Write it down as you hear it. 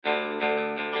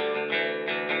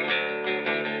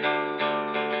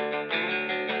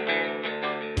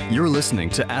You're listening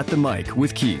to At the Mic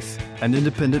with Keith, an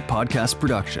independent podcast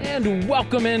production. And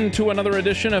welcome into another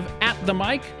edition of At the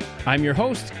Mic. I'm your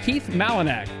host, Keith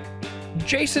Malinak.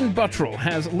 Jason Buttrill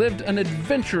has lived an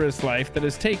adventurous life that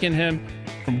has taken him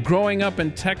from growing up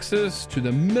in Texas to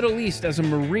the Middle East as a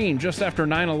Marine just after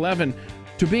 9/11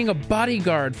 to being a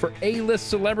bodyguard for A-list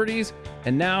celebrities,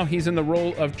 and now he's in the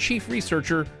role of chief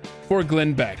researcher for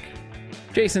Glenn Beck.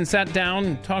 Jason sat down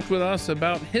and talked with us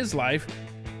about his life,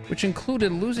 which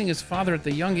included losing his father at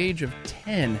the young age of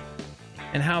 10,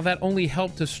 and how that only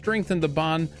helped to strengthen the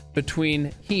bond between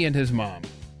he and his mom.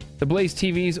 The Blaze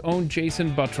TV's own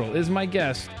Jason Buttrill is my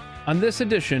guest on this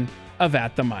edition of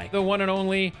At the Mic. The one and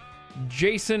only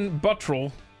Jason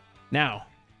Buttrill. Now,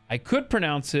 I could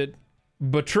pronounce it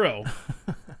Buttrill,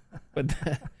 but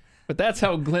that's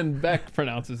how Glenn Beck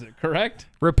pronounces it, correct?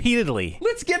 Repeatedly.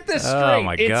 Let's get this straight. Oh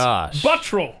my gosh. It's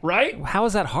Buttrill, right? How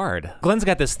is that hard? Glenn's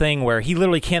got this thing where he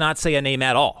literally cannot say a name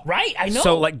at all. Right, I know.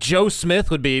 So like Joe Smith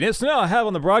would be, no, I have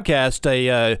on the broadcast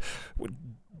a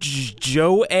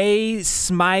Joe A.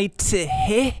 Smite.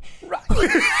 Right.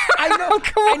 I know.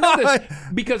 I know this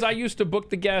because I used to book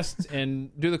the guests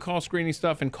and do the call screening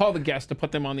stuff and call the guests to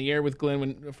put them on the air with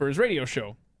Glenn for his radio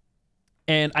show.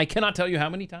 And I cannot tell you how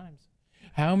many times,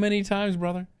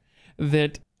 brother,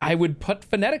 that I would put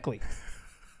phonetically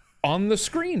on the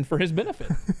screen for his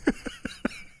benefit.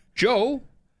 Joe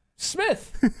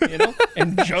Smith,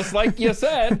 and just like you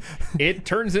said, it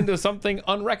turns into something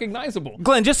unrecognizable.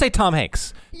 Glenn, just say Tom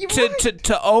Hanks.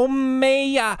 To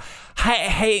Omeya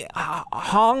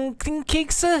Hong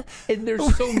Kingsa. And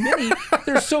there's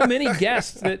so many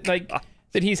guests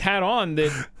that he's had on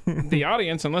that the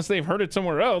audience, unless they've heard it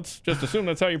somewhere else, just assume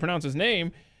that's how you pronounce his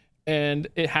name. And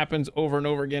it happens over and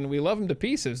over again. We love him to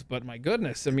pieces, but my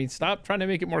goodness, I mean, stop trying to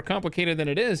make it more complicated than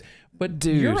it is. But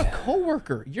dude, you're a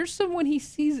coworker. You're someone he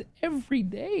sees every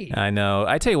day. I know.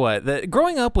 I tell you what,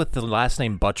 growing up with the last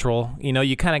name Buttrill,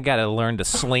 you kind of got to learn to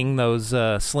sling those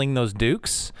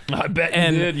dukes. I bet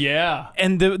you did, yeah.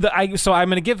 And so I'm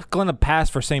going to give Glenn a pass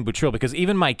for saying Buttrill because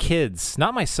even my kids,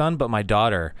 not my son, but my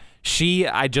daughter,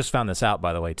 I just found this out,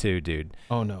 by the way, too, dude.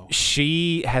 Oh, no.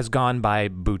 She has gone by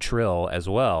Buttrill as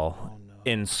well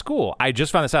in school. I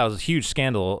just found this out. It was a huge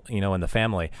scandal, in the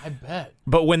family. I bet.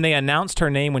 But when they announced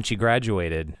her name when she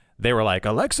graduated, they were like,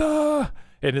 Alexa!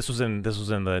 And this was in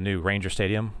the new Ranger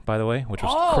Stadium, by the way, which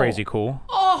was crazy cool.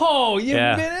 Oh, you've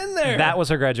been in there. That was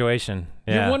her graduation.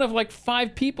 Yeah. You're one of like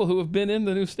 5 people who have been in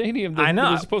the new stadium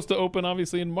that is supposed to open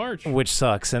obviously in March. Which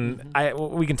sucks. And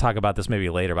we can talk about this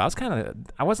maybe later, but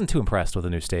I wasn't too impressed with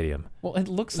the new stadium. Well, it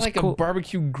looks like cool. A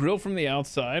barbecue grill from the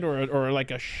outside or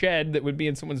like a shed that would be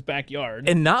in someone's backyard.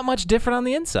 And not much different on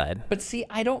the inside. But see,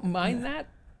 I don't mind that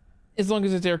as long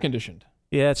as it's air conditioned.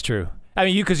 Yeah, that's true. I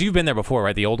mean, because you've been there before,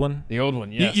 right? The old one? The old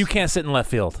one, yes. You can't sit in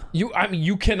left field.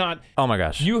 You cannot. Oh, my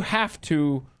gosh. You have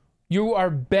to. You are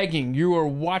begging. You are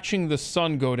watching the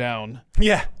sun go down.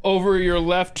 Yeah. Over your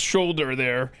left shoulder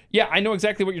there. Yeah, I know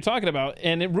exactly what you're talking about.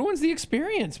 And it ruins the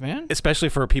experience, man. Especially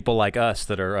for people like us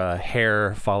that are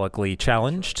hair follically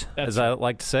challenged, as I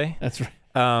like to say. That's right.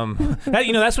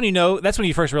 That's when that's when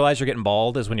you first realize you're getting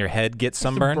bald, is when your head gets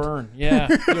sunburned. Burn. Yeah,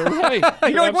 you're right.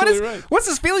 You're like, what's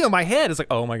this feeling on my head? It's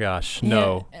like, oh my gosh,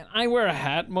 no. And I wear a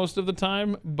hat most of the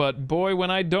time, but boy,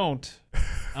 when I don't,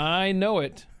 I know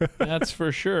it. That's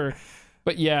for sure.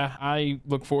 But yeah, I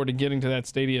look forward to getting to that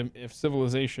stadium if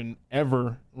civilization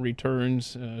ever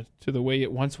returns to the way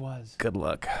it once was. Good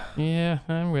luck. Yeah,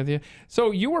 I'm with you.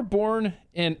 So you were born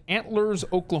in Antlers,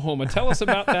 Oklahoma. Tell us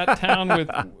about that town,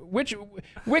 with which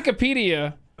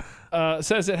Wikipedia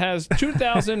says it has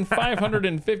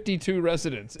 2,552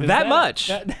 residents. That much?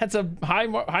 That's a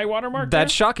high watermark.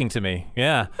 That's shocking to me.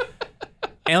 Yeah.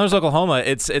 Antlers, Oklahoma,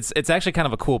 it's actually kind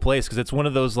of a cool place because it's one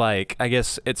of those, like, I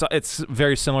guess it's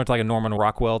very similar to like a Norman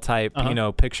Rockwell type,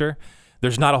 picture.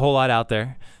 There's not a whole lot out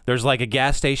there. There's like a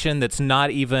gas station that's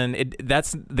not even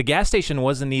the gas station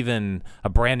wasn't even a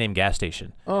brand name gas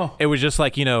station. Oh. It was just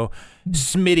like,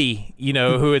 Smitty,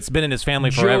 who it's been in his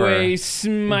family forever. Joey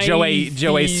Smitey.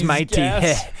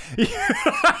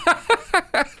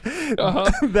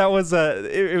 That was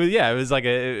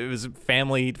it was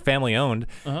family owned,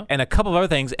 and a couple of other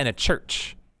things, and a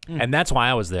church. And that's why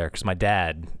I was there, because my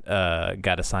dad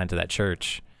got assigned to that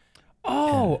church.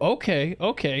 Oh, okay.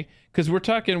 Because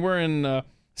we're in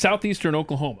southeastern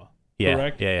Oklahoma,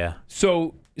 correct? Yeah.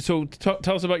 So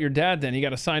tell us about your dad then. He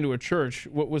got assigned to a church.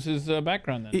 What was his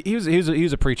background then? He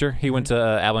was a preacher. He went to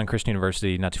Abilene Christian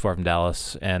University, not too far from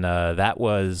Dallas, and that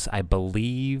was, I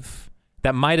believe,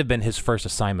 that might have been his first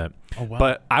assignment. Oh, wow.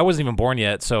 But I wasn't even born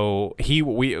yet, so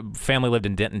family lived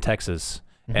in Denton, Texas,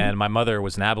 and my mother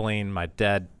was in Abilene. My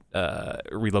dad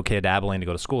relocated to Abilene to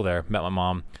go to school there. Met my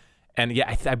mom. And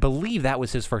yeah, I believe that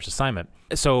was his first assignment.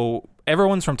 So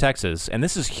everyone's from Texas, and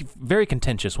this is very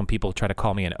contentious when people try to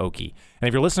call me an Okie. And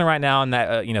if you're listening right now and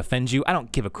that offends you, I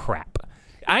don't give a crap.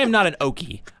 I am not an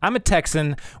Okie. I'm a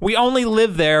Texan. We only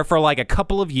lived there for like a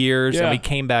couple of years, and we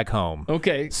came back home.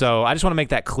 Okay. So I just want to make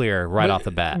that clear off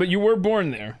the bat. But you were born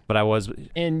there. But I was.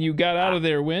 And you got out of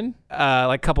there when?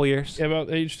 Like a couple years. About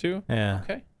age 2? Yeah.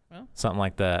 Okay. Well, something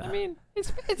like that. I mean,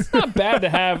 it's not bad to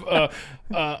have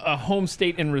a home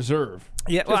state in reserve.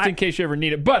 Yeah, just in case you ever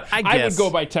need it. But I would go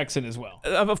by Texan as well.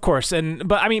 Of course.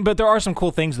 But there are some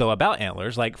cool things though about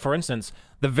antlers. Like for instance,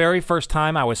 the very first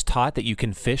time I was taught that you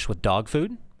can fish with dog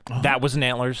food, that was in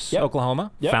Antlers,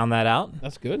 Oklahoma. Yep. Found that out.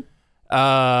 That's good. So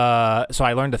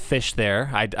I learned to fish there.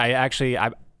 I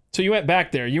So you went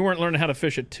back there. You weren't learning how to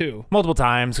fish it too. Multiple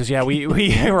times, because we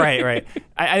right.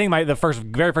 I think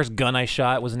very first gun I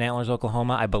shot was in Antlers,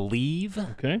 Oklahoma, I believe.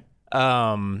 Okay.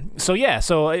 So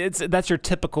that's your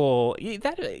typical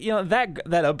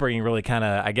that upbringing really kind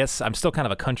of, I guess I'm still kind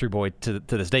of a country boy to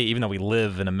this day, even though we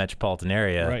live in a metropolitan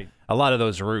area. Right. A lot of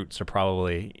those roots are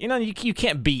probably you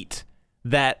can't beat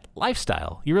that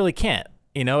lifestyle. You really can't.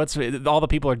 It's all the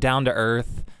people are down to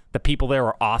earth. The people there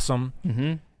are awesome.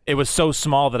 Mm-hmm. It was so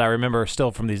small that I remember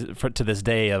still to this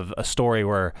day of a story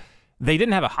where they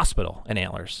didn't have a hospital in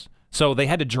Antlers. So they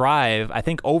had to drive, I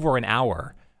think, over an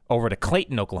hour over to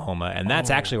Clayton, Oklahoma, and that's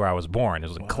actually where I was born. It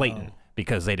was in Clayton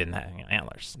because they didn't have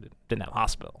Antlers, didn't have a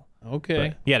hospital.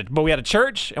 Okay. But we had a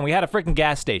church and we had a freaking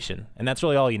gas station, and that's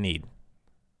really all you need.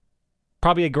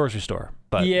 Probably a grocery store,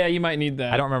 but yeah, you might need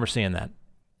that. I don't remember seeing that.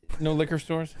 No liquor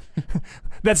stores?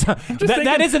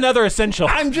 That is another essential.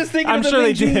 I'm just thinking of the sure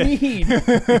things you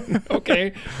need.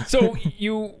 Okay. So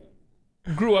you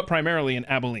grew up primarily in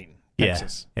Abilene,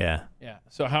 Texas. Yeah.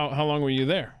 So how long were you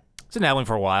there? I was in Abilene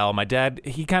for a while. My dad,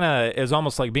 he kind of is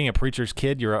almost like being a preacher's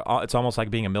kid. It's almost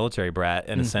like being a military brat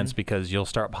in a sense, because you'll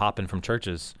start hopping from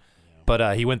churches.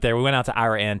 But he went there. We went out to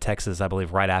Iran, Texas, I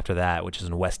believe, right after that, which is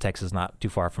in West Texas, not too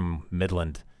far from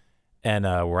Midland. And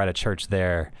we're at a church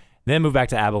there. Then moved back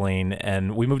to Abilene,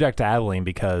 and we moved back to Abilene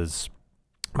because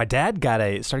my dad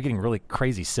started getting really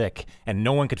crazy sick, and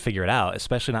no one could figure it out,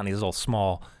 especially not in these little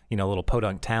small, little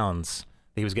podunk towns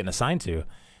that he was getting assigned to.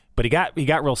 But he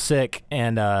got real sick,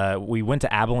 and we went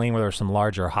to Abilene where there were some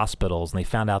larger hospitals, and they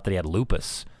found out that he had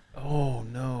lupus. Oh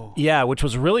no! Yeah, which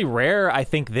was really rare, I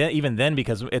think. Even then,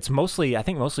 because it's mostly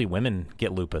women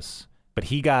get lupus. But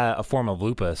he got a form of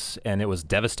lupus, and it was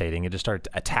devastating. It just started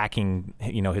attacking,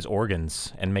 his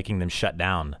organs and making them shut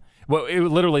down. Well,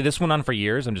 this went on for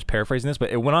years. I'm just paraphrasing this, but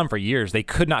it went on for years. They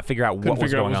could not figure out what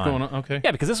was going on. Okay.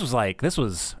 Yeah, because this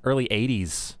was early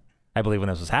 80s, I believe, when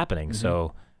this was happening. Mm-hmm.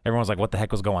 So everyone was like, what the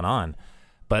heck was going on?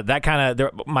 But that kind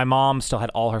of, my mom still had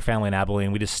all her family in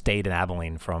Abilene. We just stayed in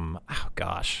Abilene from,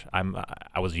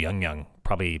 I was young,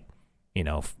 probably,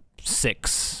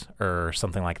 6 or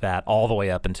something like that, all the way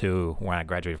up into when I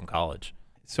graduated from college.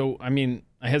 So, I mean,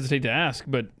 I hesitate to ask,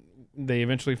 but they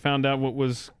eventually found out what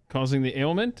was causing the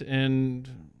ailment, and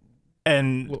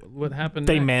what happened?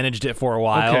 They managed it for a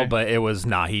while, but it was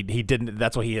he didn't.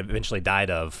 That's what he eventually died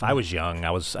of. I was young.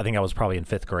 I think I was probably in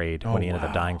 5th grade when he ended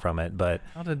up dying from it. But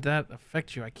how did that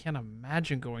affect you? I can't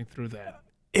imagine going through that.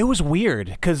 It was weird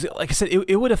because, like I said,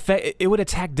 it would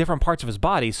attack different parts of his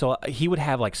body. So he would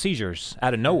have like seizures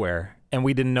out of nowhere, and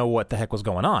we didn't know what the heck was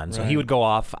going on. So he would go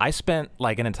off. I spent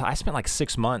like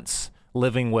 6 months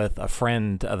living with a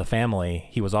friend of the family.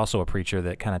 He was also a preacher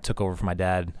that kind of took over for my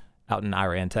dad out in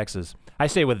Iran, Texas. I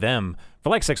stayed with them for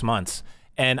like 6 months,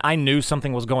 and I knew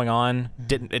something was going on.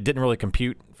 It didn't really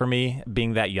compute for me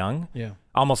being that young. Yeah.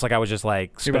 Almost like I was just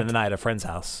like spending the night at a friend's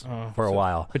house for a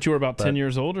while. But you were about 10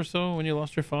 years old or so when you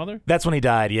lost your father? That's when he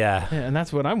died, yeah. And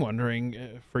that's what I'm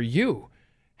wondering for you.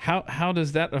 How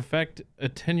does that affect a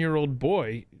 10-year-old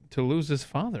boy to lose his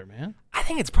father, man? I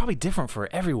think it's probably different for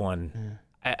everyone,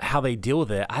 how they deal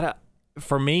with it.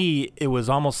 For me, it was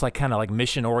almost like kind of like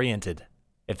mission-oriented,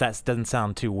 if that doesn't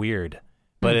sound too weird.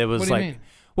 But it was what do you mean?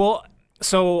 Well,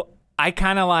 so I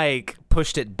kind of like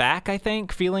pushed it back, I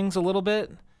think, feelings a little bit.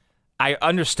 I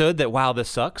understood that, wow, this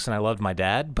sucks, and I loved my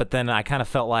dad, but then I kind of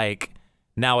felt like,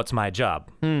 now it's my job.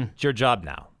 It's your job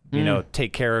now.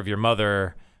 Take care of your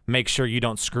mother, make sure you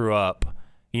don't screw up,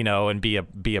 and be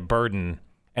a burden,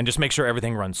 and just make sure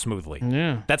everything runs smoothly.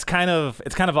 Yeah. It's kind of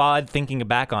odd thinking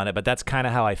back on it, but that's kind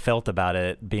of how I felt about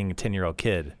it being a 10-year-old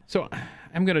kid. So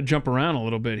I'm going to jump around a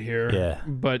little bit here. Yeah.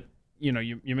 But,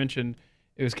 you mentioned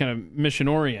it was kind of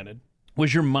mission-oriented.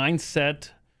 Was your mindset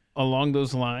along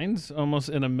those lines, almost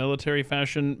in a military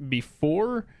fashion,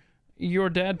 before your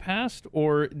dad passed,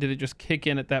 or did it just kick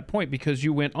in at that point? Because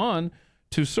you went on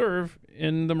to serve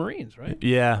in the Marines, right?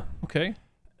 Yeah. Okay.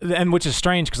 And which is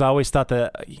strange because I always thought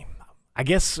that, I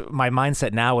guess my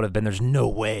mindset now would have been there's no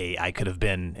way I could have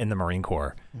been in the Marine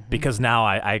Corps because now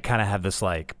I kind of have this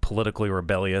like politically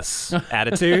rebellious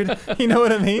attitude. You know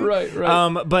what I mean? Right.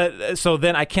 But so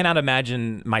then I cannot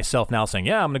imagine myself now saying,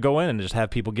 yeah, I'm going to go in and just have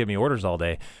people give me orders all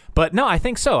day. But no, I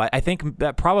think so. I think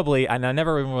that probably, and I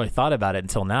never even really thought about it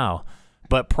until now,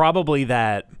 but probably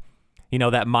that,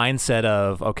 that mindset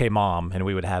of, okay, Mom, and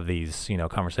we would have these,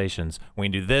 conversations. We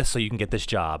can do this so you can get this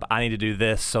job. I need to do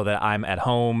this so that I'm at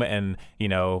home and,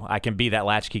 I can be that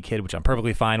latchkey kid, which I'm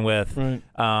perfectly fine with. Right.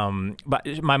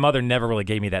 But my mother never really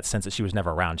gave me that sense that she was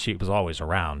never around. She was always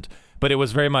around. But it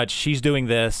was very much, she's doing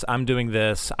this, I'm doing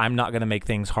this, I'm not going to make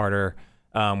things harder.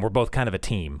 We're both kind of a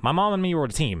team. My mom and me were a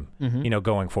team,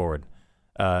 going forward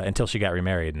until she got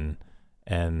remarried.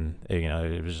 And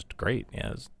it was just great. Yeah,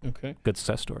 it was okay. Good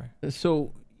success story.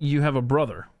 So you have a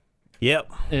brother.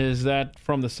 Yep. Is that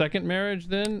from the second marriage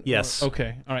then? Yes.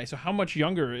 Okay. All right. So how much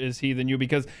younger is he than you?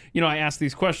 Because, I ask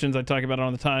these questions. I talk about it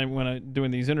all the time when I'm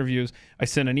doing these interviews. I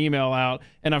send an email out,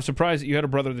 and I'm surprised that you had a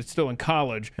brother that's still in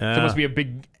college. So there must be a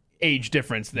big age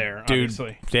difference there, dude,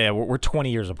 obviously. Yeah, we're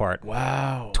 20 years apart.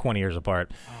 Wow. 20 years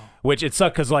apart. Wow. Which it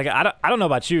sucked because, I don't know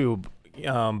about you,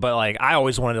 but I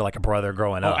always wanted like a brother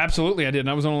growing up. Oh, absolutely, I did.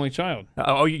 And I was an only child.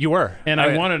 Oh, you were. And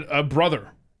I wanted a brother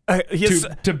yes.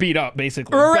 to beat up,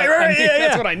 basically. Right.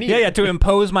 That's what I need. Yeah, to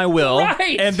impose my will.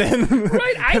 Right. And then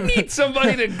right. I need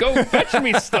somebody to go fetch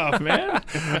me stuff, man.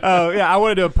 Oh yeah, I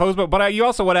wanted to impose, but you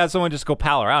also would have someone just go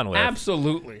pal around with.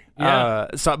 Absolutely. Yeah.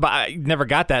 But I never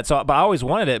got that. But I always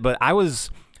wanted it. But I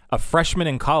was a freshman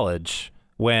in college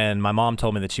when my mom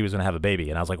told me that she was going to have a baby,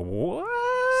 and I was like, what?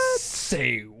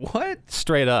 Say what?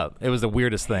 Straight up. It was the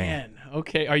weirdest thing. Man,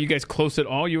 okay. Are you guys close at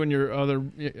all, you and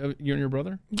your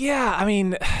brother? Yeah, I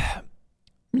mean,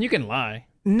 you can lie.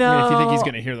 No. I mean, if you think he's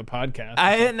going to hear the podcast.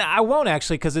 I won't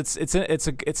actually because it's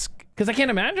because I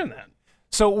can't imagine that.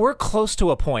 So we're close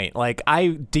to a point. Like, I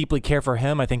deeply care for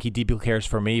him. I think he deeply cares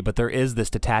for me, but there is this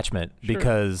detachment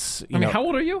because, I mean, how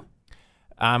old are you?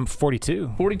 I'm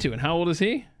 42. 42. And how old is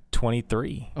he?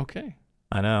 23. Okay.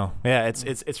 I know. Yeah,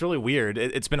 it's really weird.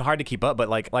 It's been hard to keep up, but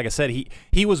like I said,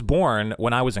 he was born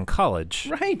when I was in college.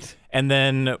 Right. And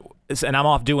I'm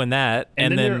off doing that,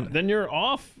 and then you're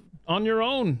off on your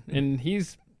own, and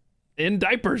he's in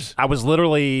diapers. I was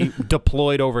literally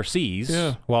deployed overseas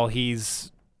while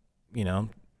he's,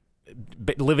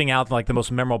 living out like the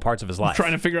most memorable parts of his life,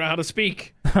 trying to figure out how to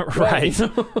speak. Right.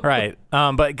 Right.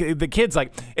 But the kid's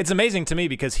like, it's amazing to me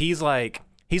because he's like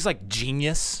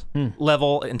genius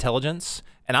level intelligence,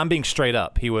 and I'm being straight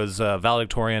up. He was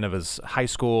valedictorian of his high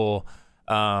school,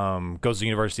 goes to the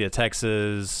University of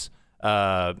Texas.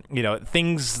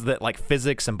 Things that like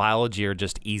physics and biology are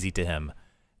just easy to him.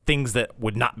 Things that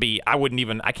would not be, I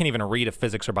can't even read a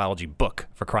physics or biology book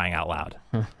for crying out loud.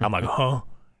 I'm like, huh?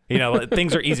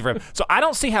 Things are easy for him. So I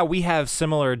don't see how we have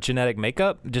similar genetic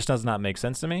makeup. It just does not make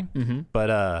sense to me. Mm-hmm.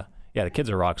 But yeah, the kid's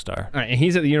a rock star. All right, and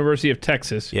he's at the University of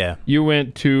Texas. Yeah. You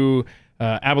went to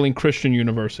Abilene Christian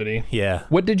University. Yeah.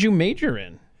 What did you major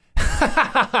in?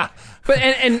 But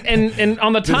and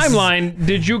on the timeline,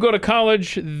 did you go to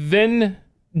college then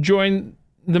join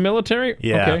the military?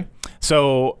 Yeah. Okay.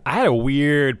 So I had a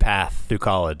weird path through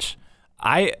college.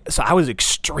 I was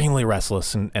extremely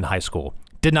restless in high school.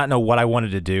 Did not know what I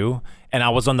wanted to do, and I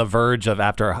was on the verge of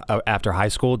after high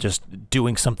school just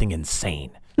doing something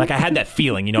insane. Like I had that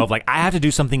feeling, of like I have to do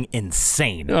something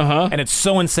insane, and it's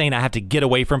so insane I have to get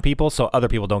away from people so other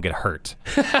people don't get hurt.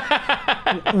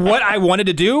 What I wanted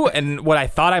to do and what I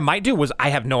thought I might do was I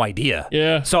have no idea.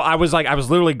 Yeah. So I was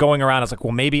literally going around. I was like,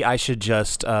 well, maybe I should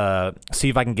just see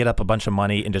if I can get up a bunch of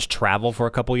money and just travel for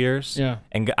a couple years. Yeah.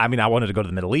 And I wanted to go to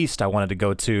the Middle East. I wanted to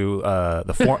go to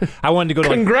I wanted to go to.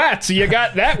 Congrats, you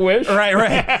got that wish.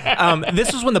 Right.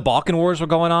 This was when the Balkan Wars were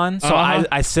going on, so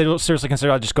I seriously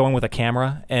considered just going with a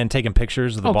camera and taking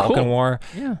pictures of the Balkan War.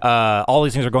 Yeah. All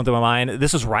these things are going through my mind.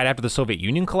 This was right after the Soviet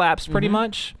Union collapsed, pretty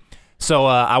much. So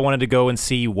I wanted to go and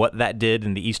see what that did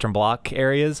in the Eastern Bloc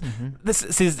areas.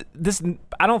 This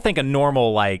I don't think a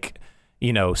normal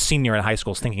senior in high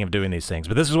school is thinking of doing these things,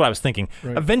 but this is what I was thinking.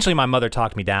 Right. Eventually, my mother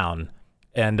talked me down,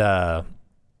 and I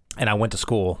went to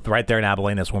school right there in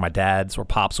Abilene. That's where where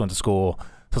Pops went to school.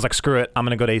 So I was like, screw it, I'm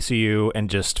gonna go to ACU and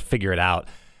just figure it out.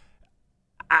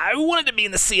 I wanted to be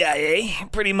in the CIA,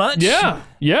 pretty much. Yeah.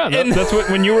 That's what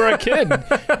when you were a kid.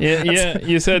 Yeah.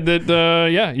 You said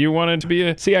that. You wanted to be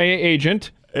a CIA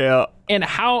agent. Yeah. And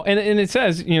how? And it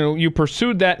says you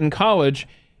pursued that in college.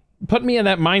 put me in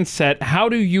that mindset. How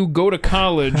do you go to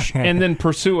college and then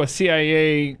pursue a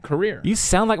CIA career? You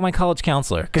sound like my college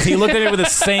counselor, because he looked at it with the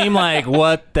same, like,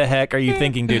 what the heck are you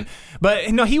thinking, dude?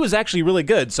 But no, he was actually really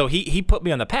good. So he put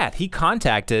me on the path. He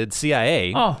contacted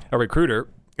CIA, a recruiter,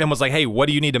 and was like, hey, what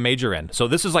do you need to major in? So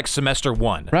this is like semester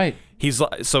 1. Right.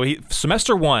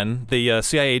 Semester 1, the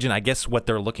CIA agent, I guess what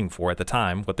they're looking for at the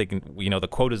time, what they can, the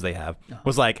quotas they have,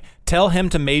 was like, tell him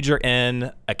to major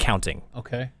in accounting.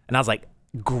 Okay. And I was like,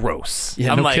 gross.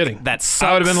 Yeah, I'm no like, kidding. That sucks.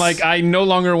 I would have been like, I no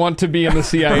longer want to be in the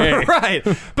CIA. Right.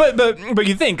 But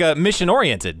you think mission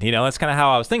oriented, that's kind of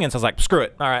how I was thinking. So I was like, screw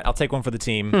it. All right, I'll take one for the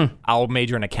team. I'll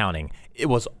major in accounting. It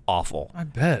was awful. I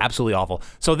bet. Absolutely awful.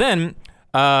 So then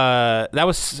that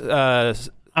was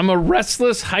I'm a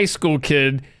restless high school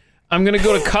kid. I'm going to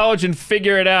go to college and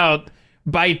figure it out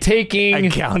by taking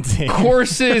accounting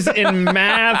courses in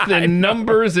math and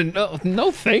numbers and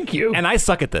no thank you. And I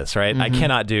suck at this, right? I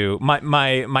cannot do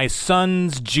my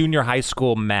son's junior high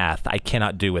school math. I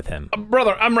cannot do with him.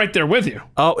 Brother, I'm right there with you.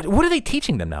 Oh, what are they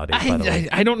teaching them nowadays, by the way?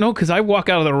 I don't know, because I walk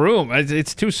out of the room.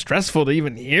 It's too stressful to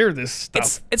even hear this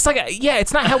stuff. It's like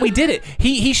it's not how we did it.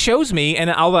 He shows me, and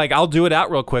I'll do it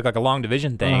out real quick, like a long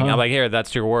division thing. I'm like, here,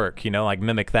 that's your work, like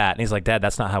mimic that. And he's like, Dad,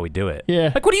 that's not how we do it.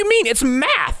 Yeah. Like, what do you mean? It's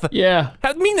math. Yeah.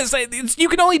 I mean, it's you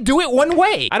can only do it one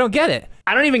way. I don't get it.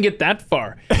 I don't even get that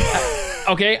far.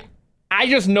 Okay? I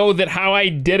just know that how I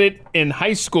did it in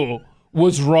high school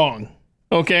was wrong.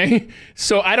 Okay?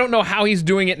 So I don't know how he's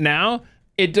doing it now.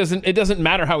 It doesn't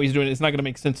matter how he's doing it. It's not going to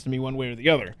make sense to me one way or the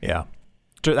other. Yeah.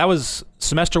 That was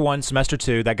semester 1, semester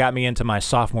 2. That got me into my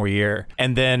sophomore year.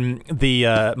 And then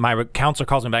my counselor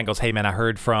calls me back and goes, hey, man, I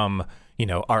heard from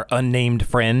our unnamed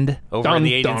friend over in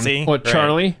the agency. What,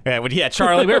 Charlie? Right. Yeah,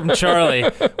 Charlie. We heard from Charlie,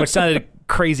 which sounded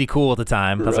crazy cool at the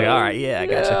time. I was like, all right, yeah, I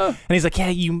gotcha. Yeah. And he's like, yeah,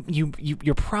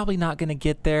 you're probably not going to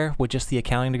get there with just the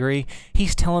accounting degree.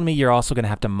 He's telling me you're also going to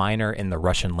have to minor in the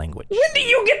Russian language. When do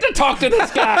you get to talk to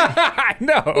this guy? I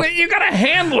know. Wait, you got a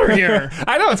handler here.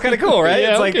 I know. It's kind of cool, right?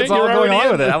 Yeah, it's like, it's all going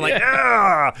on with it. I'm like,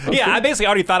 okay. Yeah, I basically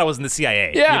already thought I was in the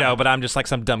CIA, but I'm just like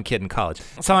some dumb kid in college.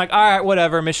 So I'm like, all right,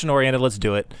 whatever, mission oriented, let's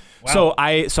do it. Wow.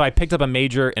 So I picked up a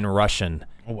major in Russian.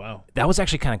 Oh, wow. That was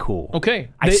actually kind of cool. Okay.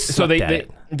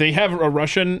 They have a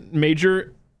Russian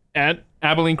major at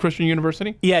Abilene Christian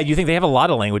University? Yeah, you think they have a lot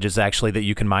of languages actually that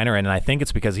you can minor in, and I think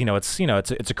it's because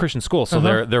it's a Christian school, so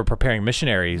they're preparing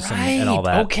missionaries and all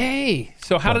that. Okay,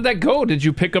 so how did that go? Did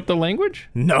you pick up the language?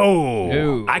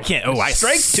 No, I can't. Oh, I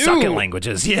suck at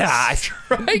languages. Yeah,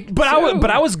 but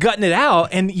I was gutting it out,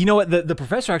 and you know what? The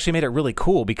professor actually made it really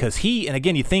cool because and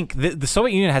again, you think the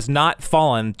Soviet Union has not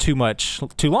fallen too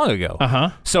long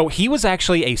ago. So he was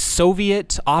actually a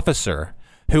Soviet officer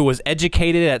who was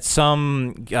educated at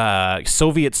some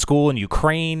Soviet school in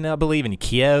Ukraine, I believe, in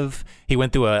Kiev. He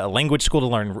went through a language school to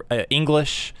learn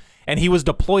English, and he was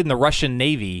deployed in the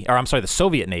the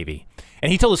Soviet Navy.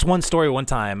 And he told us one story one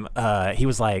time. He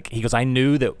goes, I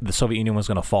knew that the Soviet Union was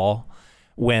going to fall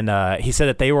when he said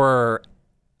that they were, I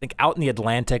think, out in the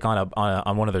Atlantic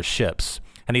on one of their ships.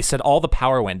 And he said all the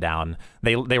power went down.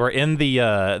 They were in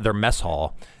their mess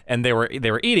hall, and they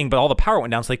were eating, but all the power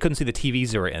went down, so they couldn't see the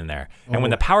TVs that were in there. And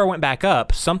when the power went back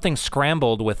up, something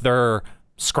scrambled with their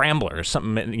scramblers,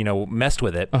 something messed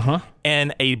with it,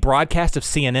 and a broadcast of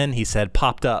CNN, he said,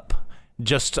 popped up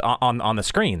just on the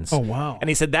screens. Oh wow! And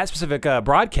he said that specific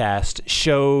broadcast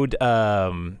showed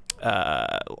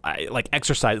like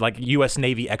exercise, like U.S.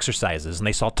 Navy exercises, and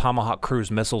they saw Tomahawk cruise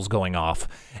missiles going off,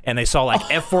 and they saw like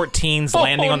F-14s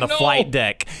landing on the flight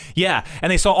deck. Yeah,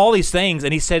 and they saw all these things,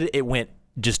 and he said it went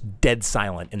just dead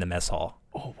silent in the mess hall.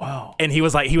 Oh wow! And he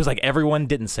was like, everyone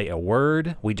didn't say a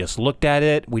word. We just looked at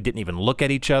it. We didn't even look at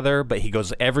each other. But he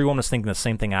goes, everyone was thinking the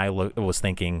same thing I was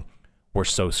thinking. We're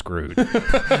so screwed.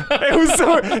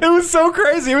 It was so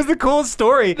crazy. It was the coolest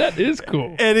story. That is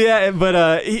cool. And yeah,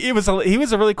 but he was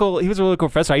a really cool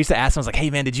professor. I used to ask him, I was like, hey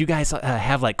man, did you guys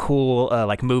have like cool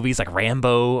like movies like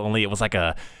Rambo? Only it was like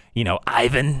a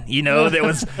Ivan, that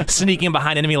was sneaking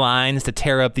behind enemy lines to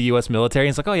tear up the U.S. military.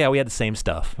 And it's like, oh yeah, we had the same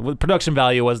stuff. Production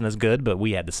value wasn't as good, but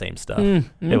we had the same stuff.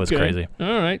 It was crazy.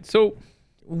 All right. So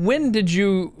when did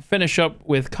you finish up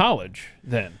with college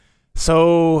then?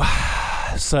 So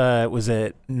it was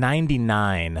at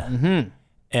 99,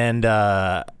 and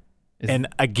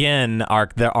again,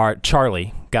 our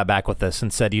Charlie got back with us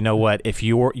and said, you know what? If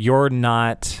you're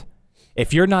not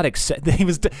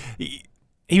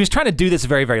he was trying to do this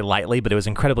very, very lightly, but it was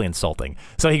incredibly insulting.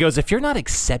 So he goes, if you're not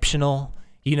exceptional,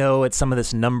 at some of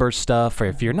this number stuff, or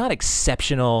if you're not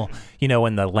exceptional,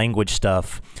 in the language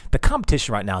stuff, the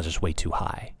competition right now is just way too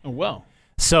high. Oh well.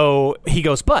 So he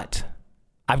goes, but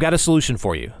I've got a solution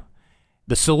for you.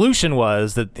 The solution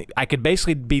was that I could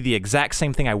basically be the exact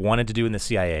same thing I wanted to do in the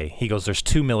CIA. He goes, there's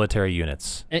 2 military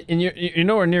units. And you're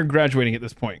nowhere near graduating at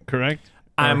this point, correct?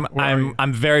 I'm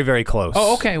very, very close.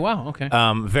 Oh, okay. Wow. Okay.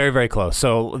 Very, very close.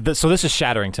 So this is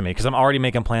shattering to me because I'm already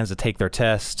making plans to take their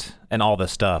test and all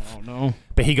this stuff. Oh no.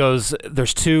 But he goes,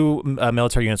 there's 2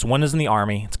 military units. One is in the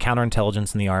Army. It's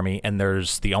counterintelligence in the Army, and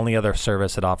there's the only other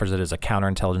service that offers it is a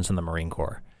counterintelligence in the Marine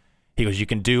Corps. He goes, you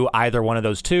can do either one of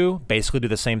those 2, basically do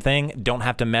the same thing. Don't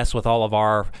have to mess with all of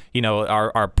our,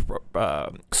 our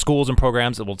schools and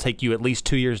programs that will take you at least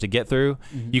 2 years to get through.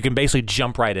 Mm-hmm. You can basically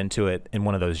jump right into it in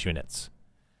one of those units.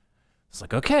 It's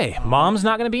like, okay, Mom's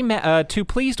not going to be too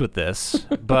pleased with this,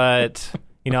 but,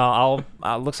 I'll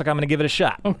looks like I'm going to give it a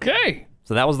shot. Okay.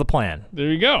 So that was the plan. There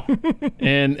you go.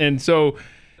 and so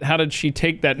how did she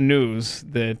take that news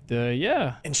that,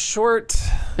 In short...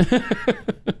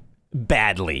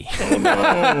 Badly. Oh,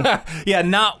 no. Yeah,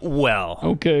 not well.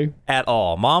 Okay. At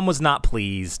all. Mom was not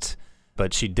pleased,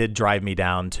 but she did drive me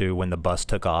down to when the bus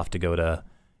took off to go to,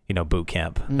 boot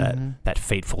camp that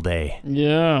fateful day.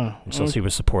 Yeah. So she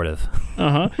was supportive.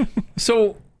 Uh-huh.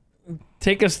 So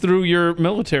take us through your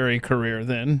military career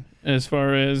then, as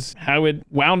far as how it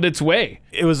wound its way.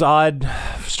 It was odd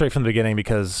straight from the beginning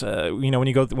because when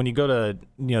you go to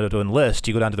to enlist,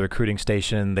 you go down to the recruiting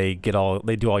station. They do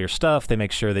all your stuff. They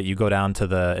make sure that you go down to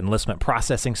the enlistment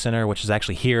processing center, which is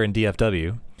actually here in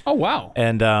DFW. Oh wow!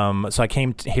 And so I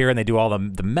came here, and they do all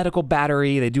the medical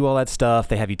battery. They do all that stuff.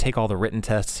 They have you take all the written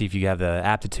tests, see if you have the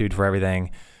aptitude for everything.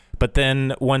 But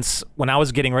then when I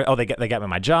was getting ready, they got me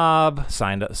my job,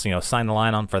 signed the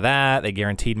line on for that. They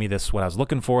guaranteed me what I was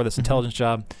looking for, this intelligence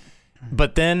job.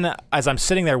 But then as I'm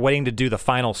sitting there waiting to do the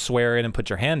final swear in and put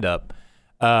your hand up,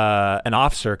 an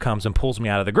officer comes and pulls me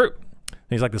out of the group. And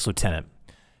he's like this lieutenant.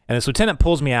 And this lieutenant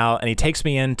pulls me out and he takes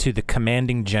me into the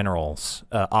commanding general's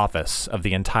office of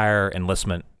the entire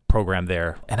enlistment program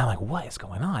there. And I'm like, what is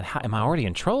going on? Am I already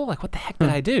in trouble? Like, what the heck did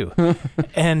I do?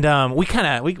 And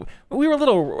we were a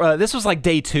little, this was like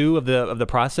day 2 of the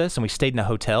process, and we stayed in a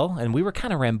hotel, and we were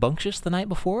kind of rambunctious the night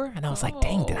before. And I was like,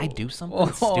 dang, did I do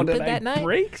something stupid that night?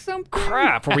 Break something?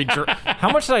 Crap. How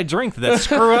much did I drink? Did that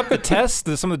screw up the test,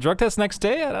 some of the drug tests next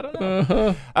day? I don't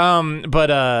know.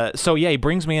 Uh-huh. So yeah, he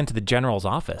brings me into the general's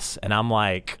office, and I'm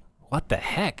like, what the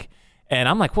heck? And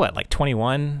I'm like, what, like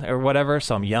 21 or whatever?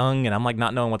 So I'm young, and I'm like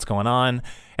not knowing what's going on.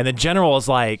 And the general is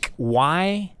like,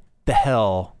 why the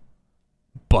hell,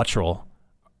 Buttrell?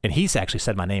 And he's actually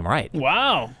said my name right.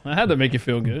 Wow. I had to make you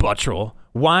feel good. Buttrell,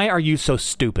 why are you so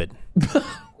stupid?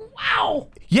 Wow.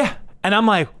 Yeah. And I'm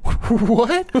like,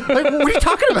 what? Like, what are you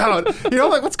talking about?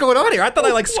 Like, what's going on here? I thought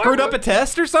I screwed up a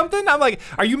test or something. I'm like,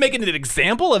 are you making an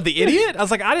example of the idiot? I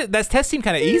was like, that test seemed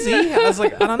kind of easy. I was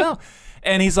like, I don't know.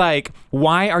 And he's like,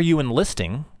 why are you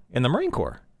enlisting in the Marine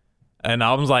Corps? And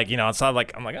I was like, it's not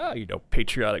like, I'm like,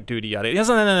 patriotic duty, yada. He goes,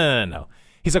 no.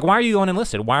 He's like, why are you going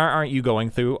enlisted? Why aren't you going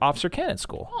through officer candidate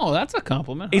school? Oh, that's a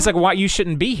compliment. He's like, why you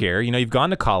shouldn't be here? You've gone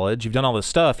to college, you've done all this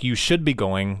stuff. You should be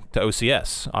going to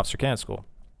OCS, officer candidate school.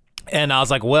 And I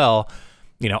was like, well,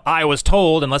 I was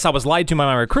told, unless I was lied to by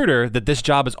my recruiter, that this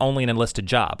job is only an enlisted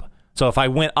job. So if I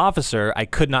went officer, I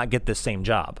could not get this same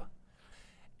job.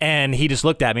 And he just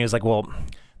looked at me and was like, well,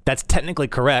 that's technically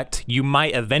correct. You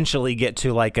might eventually get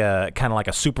to like a kind of like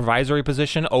a supervisory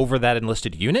position over that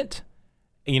enlisted unit,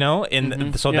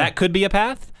 that could be a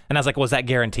path. And I was like, well, is that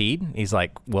guaranteed? He's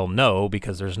like, well, no,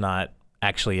 because there's not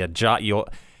actually a job. You'll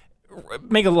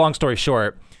make a long story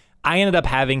short. I ended up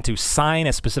having to sign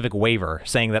a specific waiver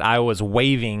saying that I was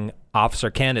waiving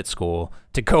officer candidate school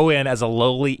to go in as a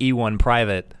lowly E1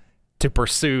 private to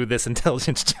pursue this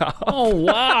intelligence job. Oh,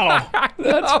 wow.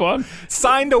 That's fun.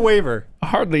 Signed a waiver.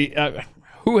 Hardly.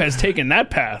 Who has taken that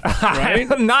path, right?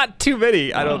 Not too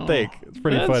many, I don't think. It's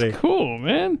pretty funny. That's cool,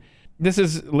 man. This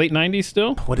is late 90s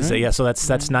still? What is it? Yeah, so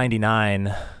that's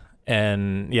 99.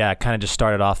 And yeah, kind of just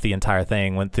started off the entire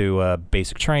thing. Went through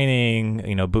basic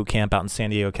training, boot camp out in San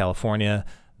Diego, California.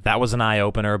 That was an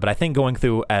eye-opener, but I think going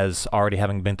through as already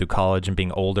having been through college and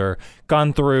being older,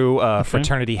 gone through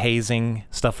fraternity hazing,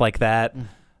 stuff like that,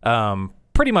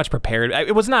 pretty much prepared.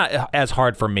 It was not as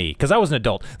hard for me because I was an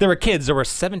adult. There were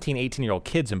 17, 18-year-old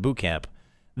kids in boot camp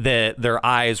that their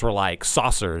eyes were like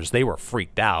saucers. They were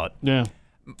freaked out. Yeah.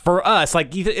 For us,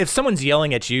 like if someone's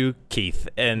yelling at you, Keith,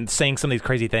 and saying some of these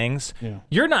crazy things,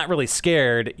 you're not really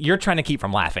scared. You're trying to keep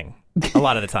from laughing. a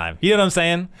lot of the time. You know what I'm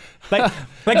saying? Like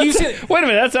you see. Wait a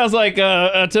minute, that sounds like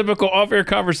a typical off-air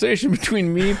conversation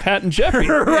between me, Pat, and Jeffy.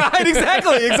 Right?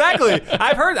 Exactly.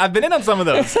 I've been in on some of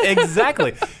those.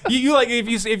 Exactly. You like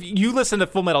if you listen to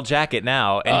Full Metal Jacket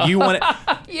now and you want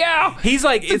to. Yeah. He's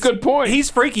like, it's a good point. He's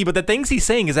freaky, but the things he's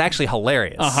saying is actually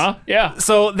hilarious. Yeah.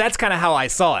 So that's kind of how I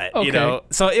saw it. Okay. You know.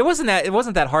 So it wasn't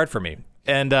that hard for me,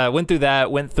 and went through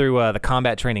the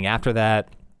combat training after that.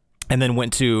 And then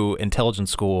went to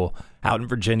intelligence school out in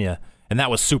Virginia, and that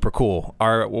was super cool.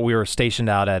 We were stationed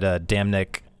out at a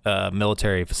Damnick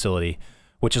military facility,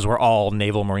 which is where all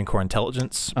Naval Marine Corps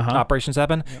intelligence operations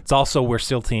happen. Yep. It's also where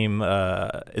SEAL Team,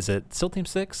 SEAL Team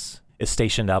 6 is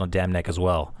stationed out in Damnick as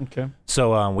well. Okay.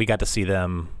 So we got to see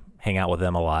them, hang out with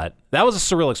them a lot. That was a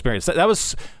surreal experience. That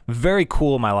was very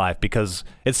cool in my life because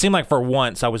it seemed like for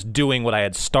once I was doing what I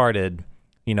had started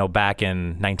back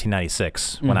in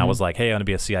 1996 when I was like, hey, I want to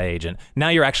be a CIA agent. Now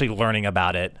you're actually learning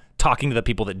about it, talking to the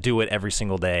people that do it every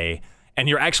single day, and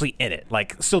you're actually in it.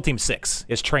 Like SEAL Team 6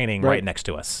 is training right next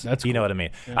to us. That's You know what I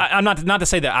mean? Yeah. I'm not to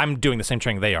say that I'm doing the same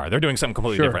training they are. They're doing something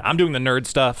completely different. I'm doing the nerd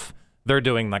stuff. They're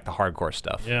doing like the hardcore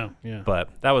stuff. Yeah. But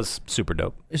that was super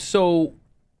dope. So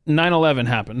 9/11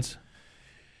 happens.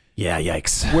 Yeah,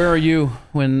 yikes. Where are you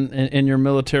when in your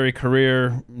military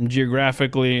career,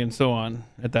 geographically and so on,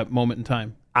 at that moment in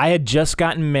time? I had just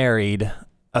gotten married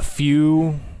a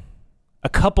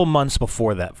couple months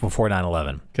before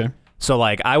 9/11. Okay. So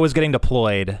like I was getting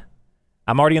deployed.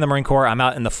 I'm already in the Marine Corps. I'm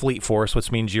out in the Fleet Force,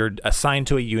 which means you're assigned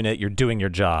to a unit. You're doing your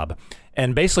job.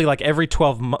 And basically like every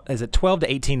 12 to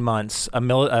 18 months, a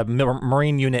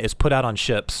Marine unit is put out on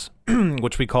ships,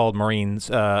 which we called Marines,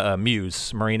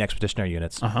 MUs, Marine Expeditionary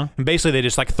Units. And basically they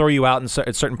just like throw you out in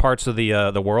certain parts of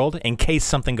the world in case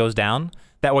something goes down.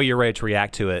 That way you're ready to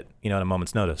react to it, in a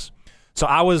moment's notice. So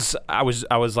I was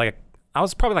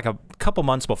probably like a couple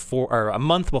months before, or a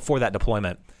month before that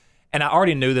deployment, and I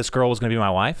already knew this girl was going to be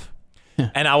my wife.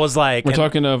 And I was like, we're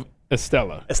talking of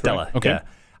Estella. Estella, okay. Yeah.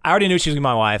 I already knew she was going to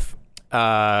be my wife.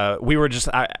 We were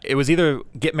it was either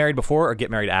get married before or get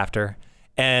married after.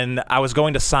 And I was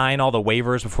going to sign all the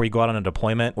waivers before you go out on a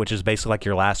deployment, which is basically like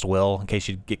your last will in case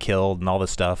you get killed and all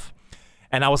this stuff.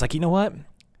 And I was like, you know what?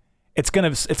 It's gonna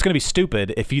be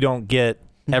stupid if you don't get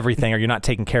everything or you're not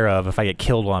taken care of if I get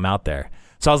killed while I'm out there.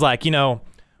 So I was like,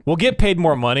 we'll get paid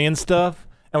more money and stuff,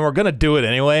 and we're gonna do it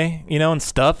anyway, and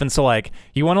stuff. And so like,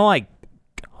 you want to like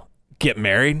get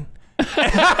married?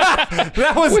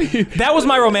 that was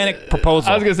my romantic proposal.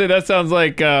 I was gonna say that sounds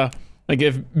like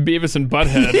if Beavis and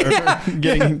Butthead are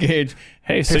getting engaged.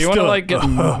 Hey, so you want to like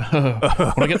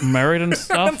get married and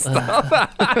stuff?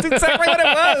 That's exactly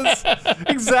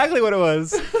what it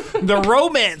was. The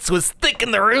romance was thick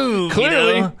in the room.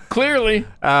 Clearly.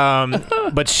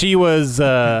 But she was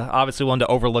obviously willing to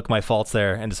overlook my faults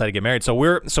there and decided to get married. So we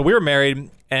were married,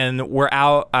 and we're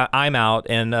out. I'm out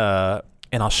in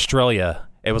Australia.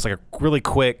 It was like a really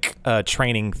quick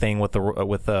training thing with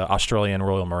the Australian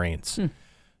Royal Marines.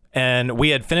 And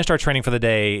we had finished our training for the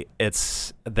day. It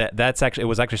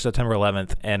was actually September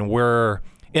 11th, and we're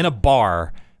in a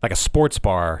bar, like a sports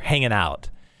bar, hanging out.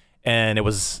 And it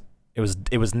was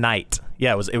night.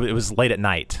 Yeah, it was late at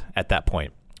night at that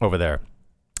point over there.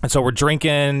 And so we're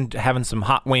drinking, having some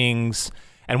hot wings,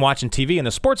 and watching TV in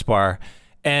the sports bar.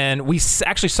 And we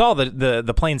actually saw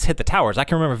the planes hit the towers. I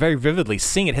can remember very vividly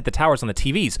seeing it hit the towers on the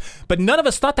TVs. But none of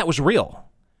us thought that was real.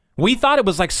 We thought it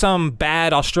was like some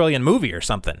bad Australian movie or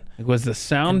something. Was the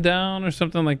sound down or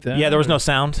something like that? Yeah, there was no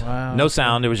sound. Wow. No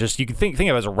sound. It was just, you could think of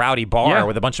it as a rowdy bar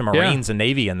with a bunch of Marines and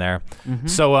Navy in there. Mm-hmm.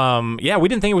 So, we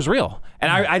didn't think it was real. And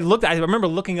I remember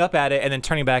looking up at it and then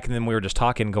turning back, and then we were just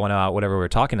talking, going about whatever we were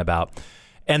talking about.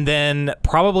 And then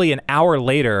probably an hour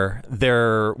later,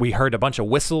 we heard a bunch of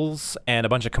whistles and a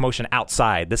bunch of commotion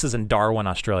outside. This is in Darwin,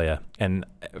 Australia. And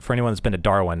for anyone that's been to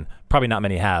Darwin, probably not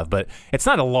many have, but it's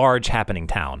not a large happening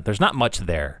town. There's not much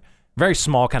there. Very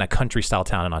small kind of country-style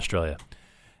town in Australia.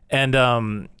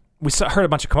 And we heard a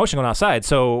bunch of commotion going outside.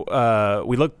 So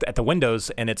we looked at the windows,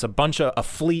 and it's a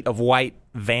fleet of white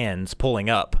vans pulling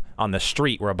up on the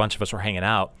street where a bunch of us were hanging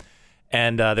out.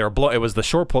 And it was the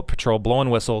shore patrol blowing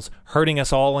whistles, herding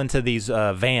us all into these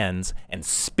vans and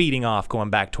speeding off, going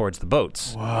back towards the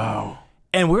boats. Wow.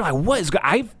 And we were like, what is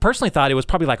I personally thought it was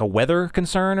probably like a weather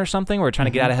concern or something. We were trying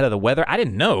to get out ahead of the weather. I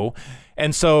didn't know.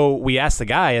 And so we asked the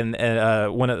guy, and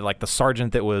the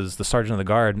sergeant that was the sergeant of the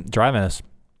guard driving us,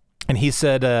 and he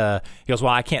said, he goes,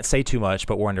 well, I can't say too much,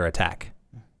 but we're under attack.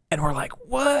 And we're like,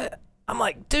 what? I'm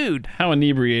like, dude. How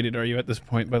inebriated are you at this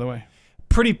point, by the way?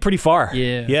 Pretty far.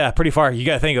 Yeah, pretty far. You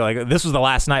got to think like this was the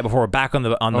last night before we're back on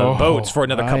the boats for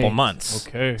another couple months.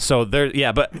 Okay. So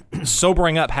but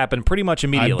sobering up happened pretty much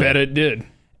immediately. I bet it did.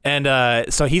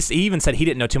 And so he even said he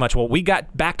didn't know too much. Well, we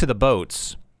got back to the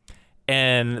boats,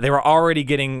 and they were already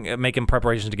making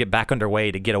preparations to get back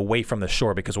underway to get away from the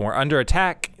shore, because when we're under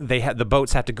attack, the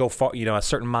boats have to go far, a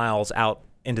certain miles out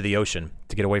into the ocean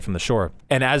to get away from the shore.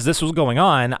 And as this was going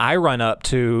on, I run up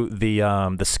to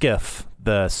the skiff,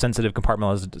 the sensitive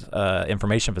compartmentalized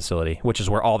information facility, which is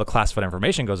where all the classified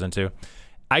information goes into.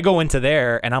 I go into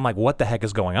there, and I'm like, what the heck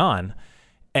is going on?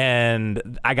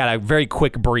 And I got a very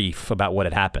quick brief about what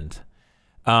had happened.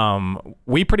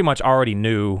 We pretty much already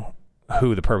knew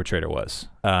who the perpetrator was.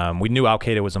 We knew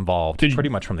Al-Qaeda was involved pretty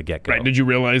much from the get-go. Right. Did you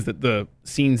realize that the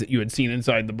scenes that you had seen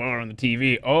inside the bar on the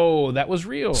TV, that was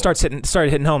real? Started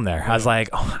hitting home there. I was like,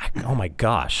 oh my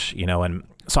gosh, and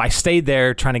so I stayed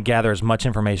there trying to gather as much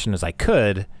information as I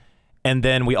could, and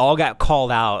then we all got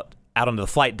called out onto the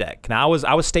flight deck. Now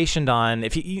I was stationed on,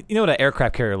 if you know what an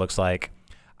aircraft carrier looks like,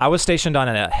 I was stationed on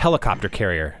a helicopter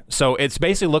carrier. So it's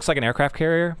basically looks like an aircraft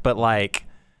carrier, but like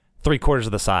 3/4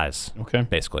 of the size. Okay.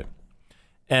 Basically.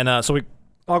 And so we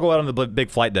all go out on the big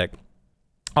flight deck.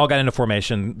 All got into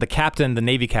formation. The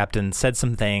Navy captain, said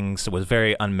some things that was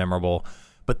very unmemorable.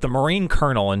 But the Marine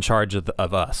colonel in charge of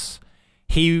us,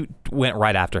 he went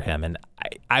right after him. And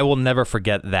I will never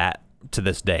forget that to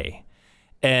this day.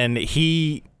 And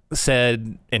he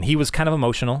said, and he was kind of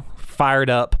emotional, fired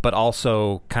up, but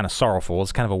also kind of sorrowful.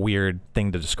 It's kind of a weird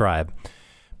thing to describe.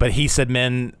 But he said,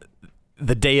 men,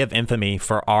 the day of infamy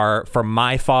for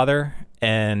my father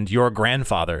and your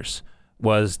grandfathers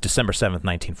was December 7th,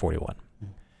 1941.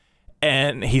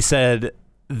 And he said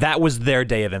that was their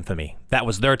day of infamy. That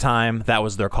was their time. That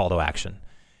was their call to action.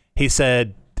 He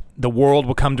said the world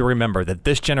will come to remember that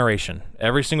this generation,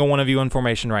 every single one of you in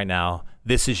formation right now,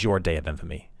 this is your day of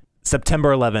infamy.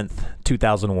 September 11th,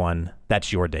 2001,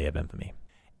 that's your day of infamy.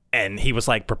 And he was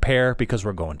like, prepare because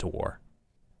we're going to war.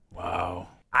 Wow.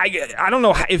 I don't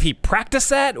know if he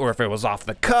practiced that or if it was off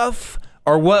the cuff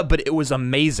or what, but it was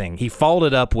amazing. He followed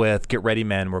it up with, get ready,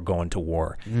 men, we're going to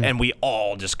war. And we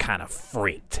all just kind of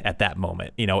freaked at that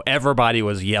moment. Everybody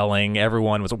was yelling.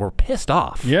 We're pissed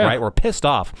off, right? We're pissed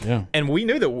off. Yeah. And we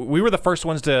knew that we thought we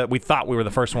were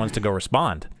the first ones to go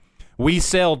respond. We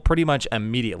sailed pretty much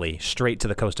immediately straight to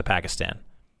the coast of Pakistan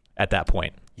at that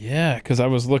point. Yeah, because I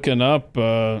was looking up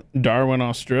Darwin,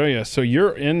 Australia. So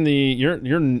you're in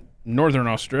you're northern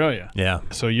Australia. Yeah.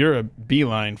 So you're a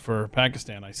beeline for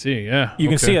Pakistan. I see. Yeah. You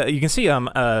can see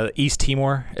East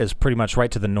Timor is pretty much right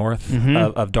to the north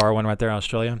of Darwin, right there in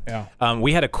Australia. Yeah.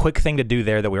 We had a quick thing to do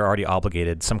there that we were already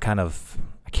obligated. Some kind of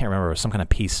some kind of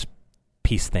peace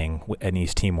thing in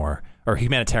East Timor, or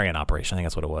humanitarian operation. I think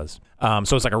that's what it was.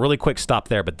 So it's like a really quick stop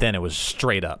there, but then it was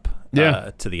straight up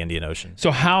to the Indian Ocean.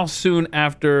 So how soon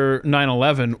after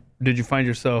 9/11 did you find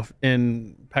yourself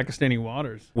in Pakistani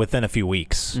waters? Within a few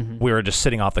weeks. We were just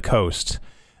sitting off the coast.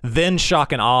 Then not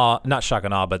shock and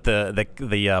awe, but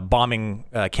the bombing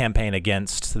campaign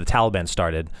against the Taliban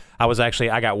started.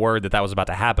 I got word that was about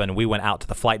to happen. We went out to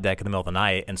the flight deck in the middle of the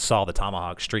night and saw the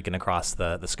Tomahawk streaking across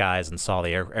the skies and saw the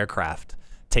aircraft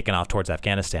taking off towards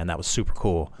Afghanistan. That was super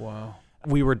cool. Wow.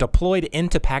 We were deployed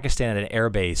into Pakistan at an air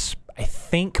base, I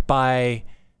think by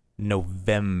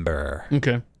November.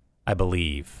 Okay. I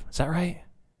believe. Is that right?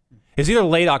 It's either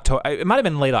late October. It might have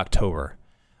been late October.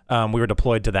 We were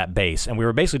deployed to that base, and we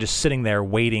were basically just sitting there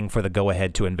waiting for the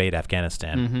go-ahead to invade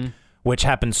Afghanistan, which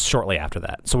happens shortly after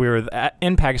that. So we were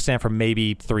in Pakistan for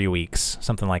maybe 3 weeks,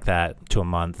 something like that, to a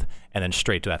month, and then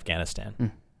straight to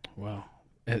Afghanistan. Wow.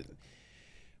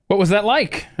 What was that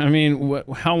like? I mean,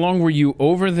 how long were you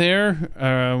over there?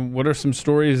 What are some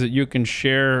stories that you can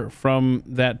share from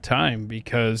that time?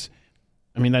 Because,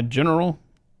 I mean, that general,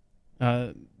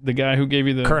 the guy who gave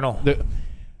you the... Colonel.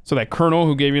 So that colonel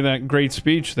who gave you that great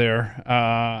speech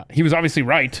there, he was obviously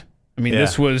right. I mean,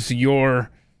 this was your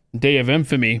day of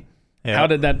infamy. Yeah. How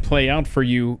did that play out for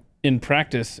you in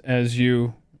practice as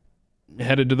you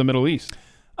headed to the Middle East?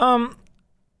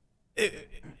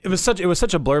 It was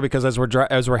such a blur because as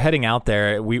we're heading out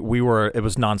there, it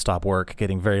was nonstop work,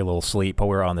 getting very little sleep while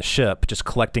we were on the ship, just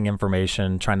collecting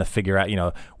information, trying to figure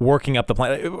out, working up the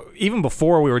plan. Even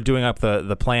before we were doing up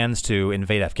the plans to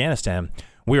invade Afghanistan,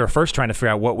 we were first trying to figure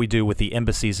out what we do with the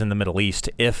embassies in the Middle East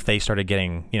if they started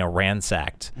getting,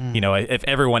 ransacked. If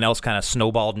everyone else kind of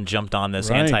snowballed and jumped on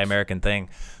this anti-American thing.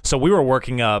 So we were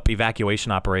working up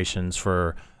evacuation operations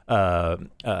for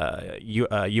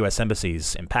U.S.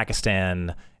 embassies in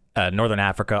Pakistan, Northern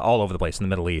Africa, all over the place in the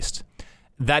Middle East.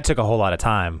 That took a whole lot of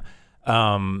time.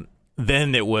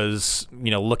 Then it was,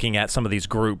 looking at some of these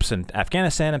groups in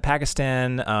Afghanistan and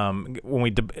Pakistan. When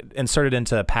we inserted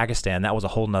into Pakistan, that was a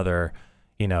whole nother,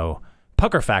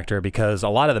 pucker factor because a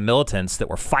lot of the militants that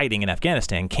were fighting in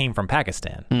Afghanistan came from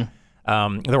Pakistan.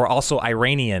 There were also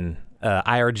Iranian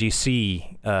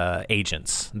IRGC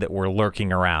agents that were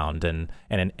lurking around and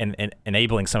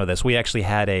enabling some of this. We actually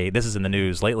had this is in the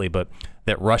news lately, but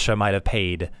that Russia might have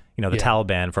paid, the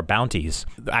Taliban for bounties.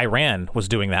 Iran was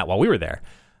doing that while we were there.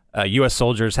 U.S.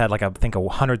 soldiers had I think a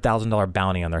 $100,000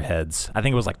 bounty on their heads. I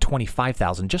think it was like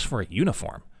 $25,000 just for a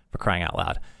uniform, for crying out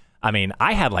loud. I mean,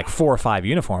 I had 4 or 5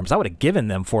 uniforms. I would have given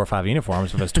them 4 or 5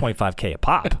 uniforms if it was $25K a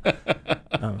pop.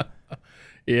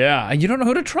 Yeah, you don't know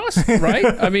who to trust, right?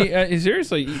 I mean,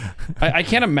 seriously, I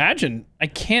can't imagine. I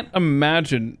can't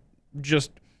imagine just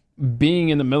being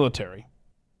in the military,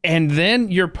 and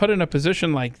then you're put in a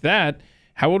position like that.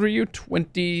 How old are you?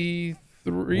 23.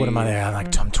 What am I? I'm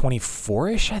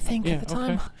 24ish, I think, at the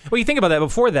time. Okay. Well, you think about that.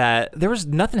 Before that, there was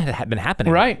nothing had been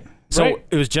happening. Right. So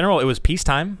it was It was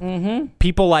peacetime. Mm-hmm.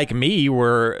 People like me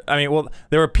were.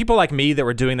 There were people like me that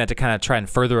were doing that to kind of try and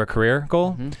further a career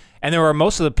goal. Mm-hmm. And there were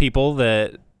most of the people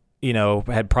that,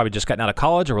 had probably just gotten out of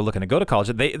college or were looking to go to college.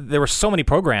 There were so many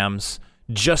programs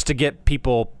just to get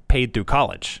people paid through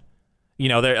college.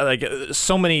 There were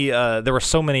so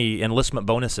many enlistment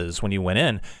bonuses when you went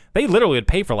in. They literally would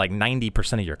pay for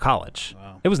 90% of your college.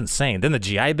 Wow. It was insane. Then the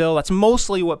GI Bill, that's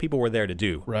mostly what people were there to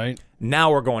do. Right.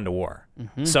 Now we're going to war.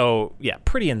 Mm-hmm. So, yeah,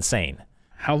 pretty insane.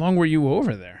 How long were you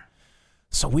over there?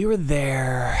 So we were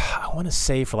there, I want to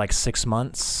say for 6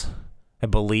 months, I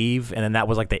believe. And then that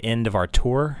was the end of our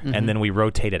tour. Mm-hmm. And then we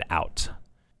rotated out.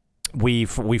 We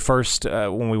first,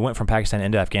 when we went from Pakistan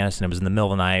into Afghanistan, it was in the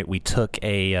middle of the night. We took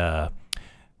an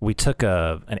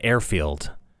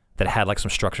airfield that had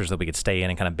some structures that we could stay in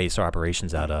and kind of base our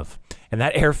operations out of. And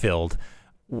that airfield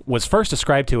was first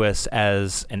described to us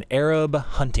as an Arab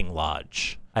hunting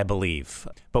lodge, I believe.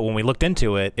 But when we looked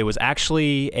into it, it was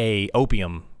actually a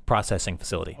opium processing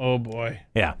facility. Oh boy.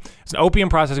 Yeah. It's an opium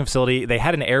processing facility. They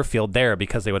had an airfield there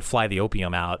because they would fly the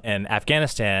opium out. And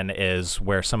Afghanistan is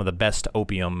where some of the best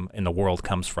opium in the world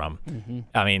comes from. Mm-hmm.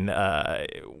 I mean,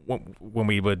 when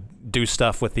we would do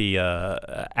stuff with the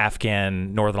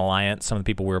Afghan Northern Alliance, some of the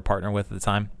people we were partnering with at the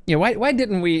time. Yeah, why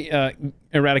didn't we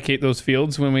eradicate those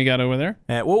fields when we got over there?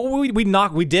 Well,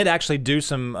 we did actually do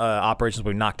some operations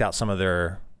where we knocked out some of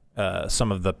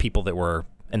the people that were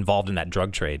involved in that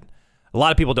drug trade. A lot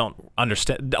of people don't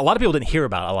understand. A lot of people didn't hear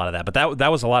about a lot of that, but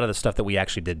that was a lot of the stuff that we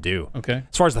actually did do. Okay.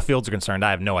 As far as the fields are concerned,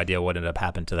 I have no idea what ended up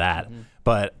happening to that. Mm-hmm.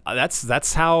 But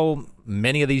that's how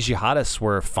many of these jihadists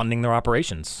were funding their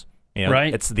operations.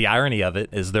 Right. It's the irony of it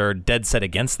is they're dead set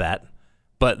against that,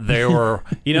 but they were,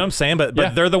 you know what I'm saying? But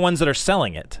they're the ones that are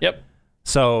selling it. Yep.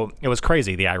 So it was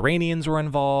crazy. The Iranians were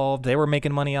involved. They were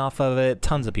making money off of it.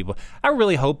 Tons of people. I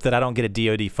really hope that I don't get a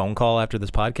DOD phone call after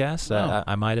this podcast.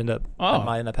 I might end up. That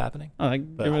might end up happening. Give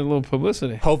it a little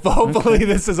publicity. Hopefully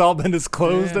this has all been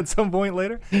disclosed at some point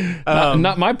later.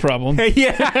 Not my problem.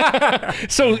 Yeah.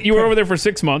 So you were over there for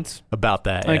 6 months. About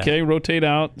that. Yeah. Okay. Rotate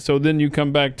out. So then you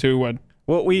come back to what?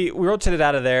 Well, we rotated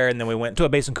out of there and then we went to a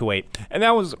base in Kuwait, and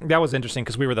that was interesting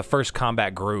because we were the first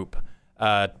combat group.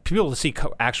 People to see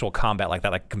actual combat like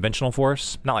that, like conventional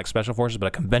force, not like special forces, but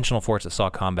a conventional force that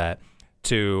saw combat,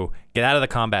 to get out of the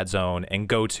combat zone and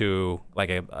go to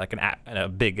a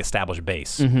big established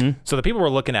base. Mm-hmm. So the people were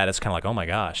looking at us kind of like, oh my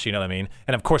gosh, you know what I mean?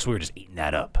 And of course we were just eating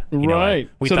that up. Right.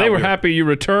 So they were happy you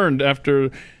returned after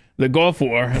the Gulf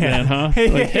War, then, huh?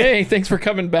 Hey, thanks for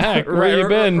coming back. Where you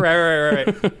been? Right.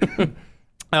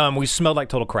 We smelled like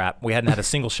total crap. We hadn't had a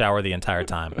single shower the entire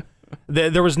time.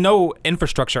 There was no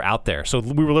infrastructure out there, so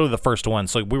we were literally the first ones.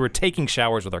 So we were taking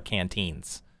showers with our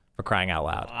canteens, for crying out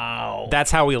loud. Wow. That's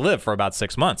how we lived for about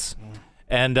 6 months.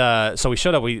 And so we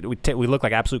showed up. We looked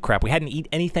like absolute crap. We hadn't eaten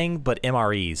anything but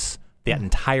MREs that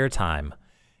entire time.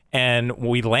 And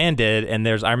we landed, and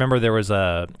I remember there was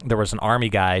an Army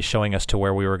guy showing us to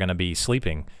where we were going to be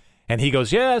sleeping. And he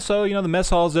goes, yeah, so, the mess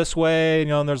hall's this way,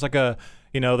 and there's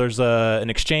there's an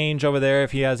exchange over there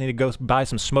if you guys need to go buy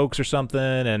some smokes or something.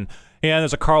 And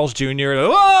there's a Carl's Jr.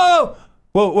 Whoa,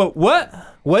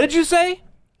 what did you say?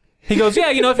 He goes, yeah,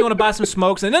 if you want to buy some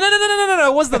smokes. And no,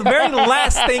 it was the very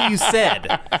last thing you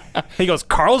said. He goes,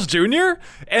 Carl's Jr.?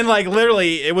 And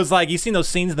literally, it was like, you've seen those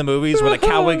scenes in the movies where the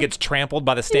cowboy gets trampled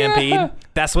by the stampede? Yeah.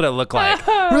 That's what it looked like.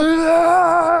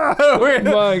 Oh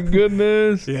my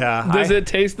goodness. Yeah. Does it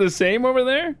taste the same over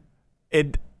there?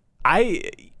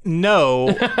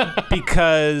 No,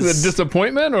 because the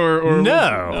disappointment or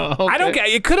no, okay. I don't get.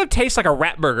 It could have tasted like a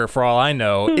rat burger for all I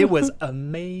know. It was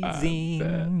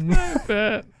amazing. I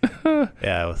bet.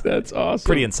 Yeah, that's awesome.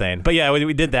 Pretty insane. But yeah,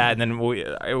 we did that, and then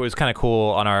it was kind of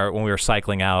cool when we were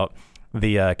cycling out.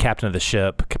 The captain of the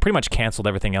ship pretty much canceled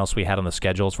everything else we had on the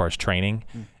schedule as far as training,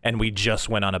 and we just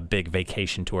went on a big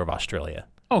vacation tour of Australia.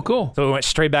 Oh, cool. So we went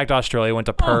straight back to Australia. Went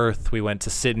to Perth. We went to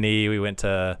Sydney. We went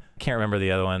to, can't remember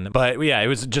the other one. But yeah, it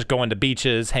was just going to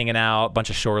beaches, hanging out, bunch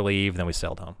of shore leave, then we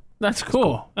sailed home. That's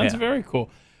cool. That's very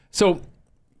cool. So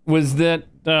was that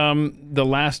the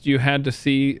last you had to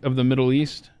see of the Middle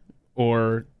East?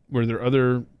 Or were there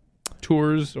other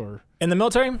tours or... In the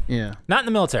military? Yeah. Not in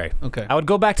the military. Okay. I would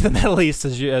go back to the Middle East,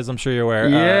 as I'm sure you're aware.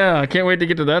 Yeah, I can't wait to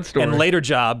get to that story. And later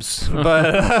jobs.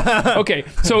 But okay,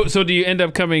 so do you end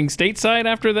up coming stateside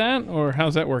after that, or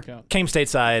how's that work out? Came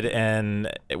stateside,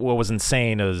 and what was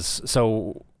insane is,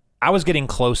 so I was getting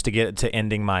close to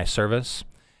ending my service,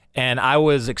 and I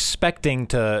was expecting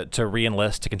to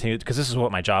re-enlist, to continue, because this is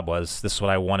what my job was. This is what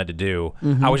I wanted to do.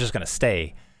 I was just going to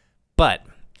stay. But...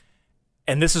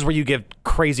 And this is where you give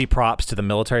crazy props to the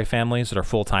military families that are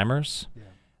full-timers. Yeah.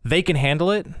 They can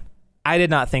handle it. I did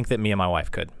not think that me and my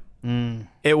wife could.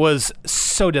 It was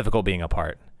so difficult being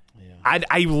apart. Yeah.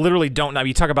 I literally don't know.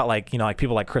 You talk about like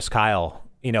people like Chris Kyle,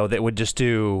 that would just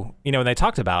do, when they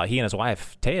talked about, he and his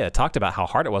wife, Taya, talked about how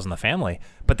hard it was in the family,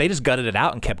 but they just gutted it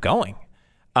out and kept going.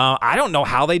 I don't know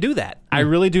how they do that. I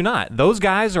really do not. Those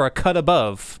guys are a cut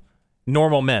above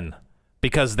normal men.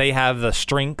 Because they have the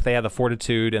strength, they have the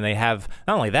fortitude, and they have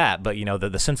not only that, but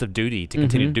the sense of duty to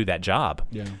continue to do that job.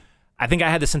 Yeah. I think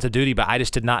I had the sense of duty, but I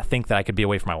just did not think that I could be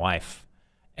away from my wife.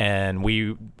 And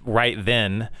right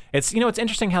then, it's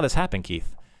interesting how this happened,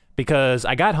 Keith, because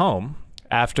I got home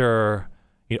after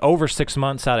over 6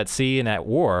 months out at sea and at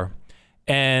war,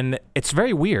 and it's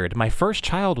very weird. My first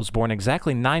child was born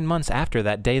exactly 9 months after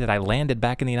that day that I landed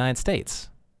back in the United States.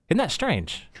 Isn't that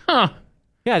strange? Huh.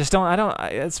 Yeah,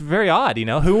 it's very odd,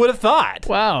 Who would have thought?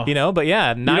 Wow. But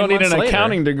yeah, 9 months later. You don't need an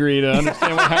accounting degree to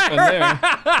understand what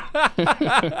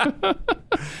happened there.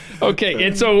 Okay,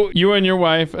 and so you and your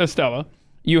wife, Estella,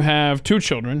 you have 2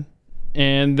 children,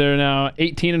 and they're now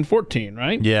 18 and 14,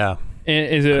 right? Yeah.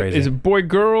 And is it boy,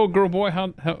 girl, boy?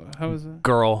 How is it?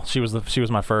 Girl. She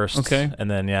was my first. Okay. And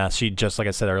then she just, like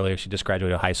I said earlier, she just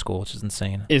graduated high school, which is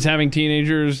insane. Is having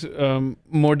teenagers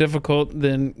more difficult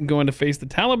than going to face the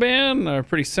Taliban? Or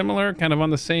pretty similar, kind of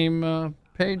on the same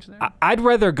page there? I'd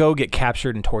rather go get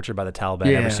captured and tortured by the Taliban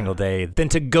every single day than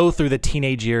to go through the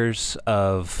teenage years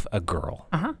of a girl.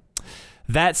 Uh-huh.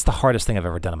 That's the hardest thing I've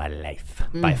ever done in my life,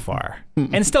 by far.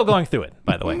 And still going through it,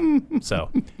 by the way. So,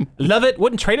 love it.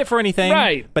 Wouldn't trade it for anything.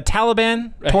 Right. But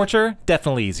Taliban, torture,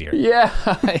 definitely easier. Yeah.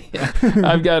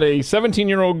 I've got a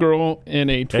 17-year-old girl and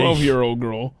a 12-year-old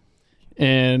girl.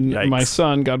 And my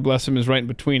son, God bless him, is right in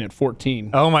between at 14.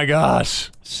 Oh, my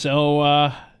gosh.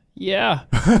 So, yeah.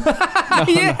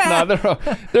 No,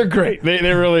 they're great.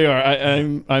 They really are.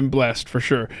 I'm blessed, for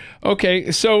sure.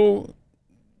 Okay, so...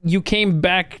 You came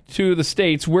back to the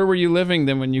States. Where were you living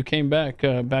then when you came back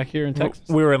here in Texas?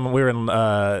 We were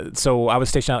in. So I was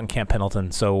stationed out in Camp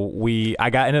Pendleton. So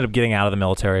ended up getting out of the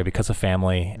military because of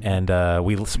family, and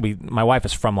my wife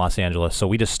is from Los Angeles, so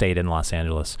we just stayed in Los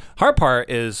Angeles. Hard part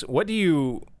is where do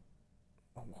you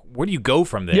go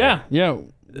from there? Yeah.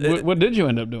 What did you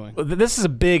end up doing? This is a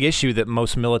big issue that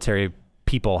most military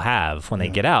people have when they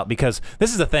get out, because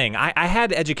this is the thing. I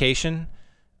had education.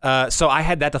 So I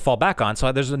had that to fall back on.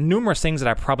 So there's numerous things that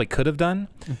I probably could have done.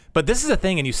 But this is the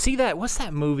thing, and you see that, what's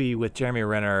that movie with Jeremy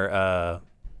Renner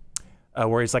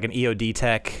where he's like an EOD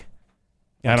tech?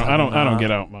 I don't get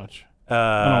out much.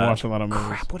 I don't watch a lot of movies.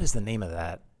 Crap, what is the name of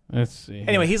that? Let's see.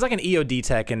 Anyway, he's like an EOD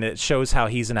tech, and it shows how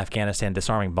he's in Afghanistan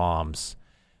disarming bombs.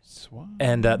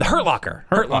 And the Hurt Locker.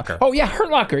 Oh, yeah,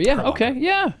 Hurt Locker. Yeah, okay,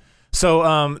 yeah.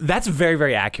 So that's very,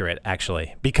 very accurate,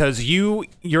 actually, because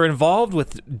you're involved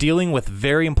with dealing with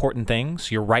very important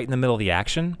things. You're right in the middle of the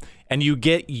action, and you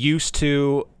get used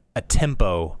to a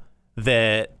tempo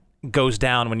that goes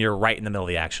down when you're right in the middle of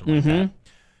the action like that.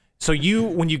 So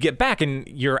when you get back and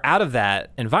you're out of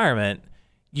that environment,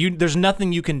 there's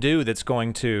nothing you can do that's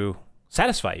going to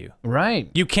satisfy you.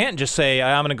 Right. You can't just say,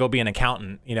 I'm going to go be an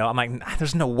accountant. I'm like,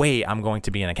 there's no way I'm going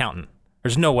to be an accountant.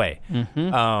 There's no way.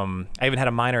 I even had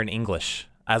a minor in English.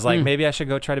 I was like, maybe I should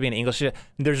go try to be an English teacher.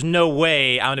 There's no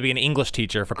way I'm going to be an English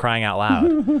teacher, for crying out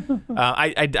loud.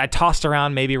 I tossed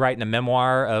around maybe writing a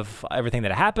memoir of everything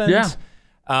that happened. Yeah.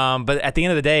 But at the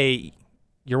end of the day,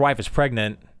 your wife is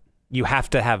pregnant. You have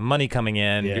to have money coming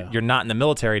in. Yeah. You're not in the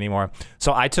military anymore.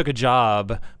 So I took a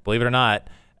job, believe it or not,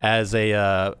 as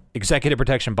a executive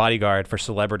protection bodyguard for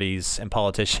celebrities and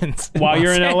politicians. While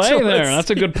you're in LA there. That's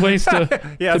a good place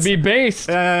to be based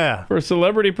for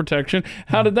celebrity protection.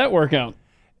 How did that work out?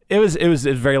 It was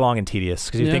very long and tedious,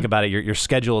 because you think about it, your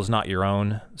schedule is not your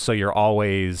own, so you're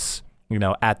always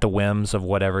at the whims of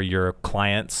whatever your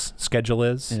client's schedule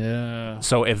is. Yeah.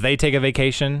 So if they take a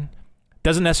vacation,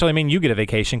 doesn't necessarily mean you get a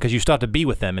vacation, because you still have to be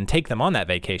with them and take them on that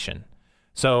vacation.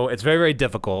 So it's very, very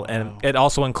difficult. And it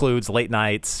also includes late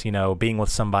nights, being with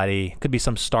somebody. Could be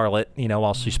some starlet,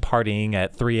 while she's partying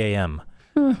at 3 a.m.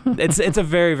 It's a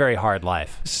very, very hard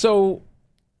life. So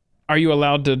are you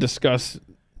allowed to discuss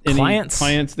any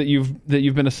clients that you've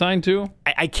been assigned to?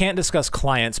 I can't discuss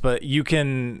clients, but you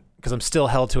can, because I'm still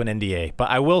held to an NDA. But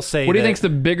I will say, what do you think's the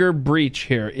bigger breach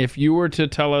here? If you were to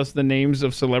tell us the names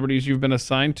of celebrities you've been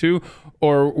assigned to,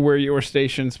 or where you were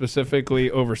stationed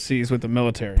specifically overseas with the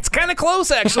military? It's kind of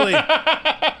close, actually.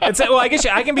 I guess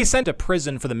I can be sent to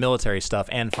prison for the military stuff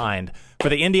and fined. For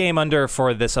the NDA I'm under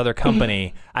for this other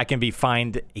company, I can be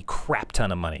fined a crap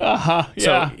ton of money.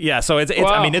 Yeah. So it's wow.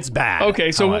 I mean, it's bad.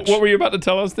 Okay, so what were you about to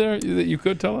tell us there that you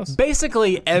could tell us?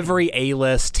 Basically, every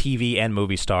A-list TV and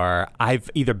movie star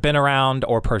I've either been around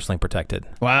or personally protected.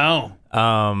 Wow.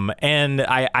 And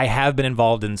I have been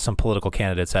involved in some political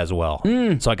candidates as well.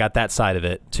 So I got that side of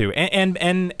it too,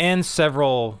 and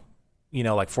several,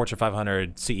 like Fortune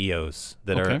 500 CEOs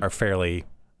that are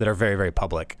very, very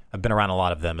public. I've been around a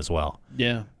lot of them as well.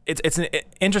 Yeah. It's an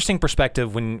interesting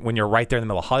perspective when you're right there in the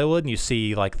middle of Hollywood and you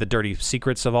see like the dirty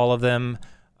secrets of all of them.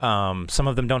 Some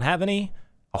of them don't have any.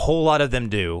 A whole lot of them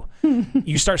do.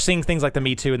 You start seeing things like the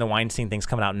Me Too and the Weinstein things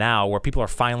coming out now where people are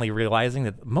finally realizing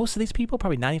that most of these people,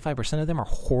 probably 95% of them, are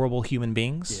horrible human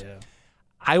beings. Yeah.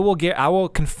 I will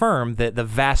confirm that the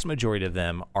vast majority of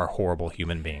them are horrible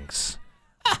human beings.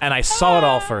 And I saw it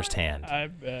all firsthand. I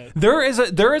bet. There is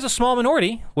a small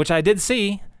minority, which I did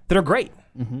see, that are great.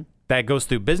 Mm-hmm. That goes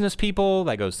through business people,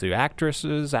 that goes through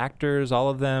actresses, actors, all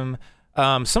of them.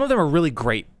 Some of them are really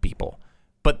great people.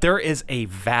 But there is a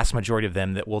vast majority of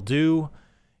them that will do,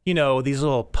 these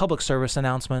little public service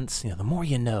announcements. The more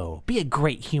you know, be a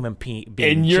great human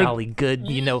being, jolly good,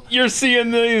 You're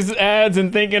seeing these ads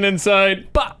and thinking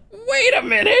inside, but wait a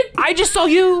minute. I just saw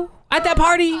you at that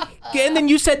party, and then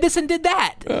you said this and did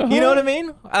that. You know what I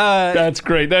mean? That's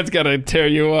great. That's got to tear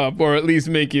you up, or at least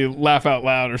make you laugh out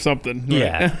loud or something.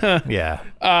 Yeah, yeah.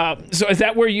 So is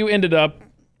that where you ended up?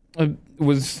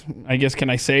 Can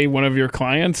I say one of your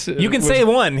clients? You can say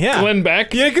one, yeah. Glenn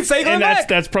Beck? You can say Glenn Beck. And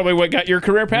that's probably what got your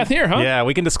career path here, huh? Yeah,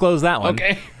 we can disclose that one.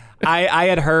 Okay. I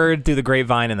had heard through the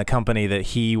grapevine in the company that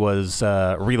he was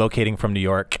relocating from New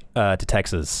York to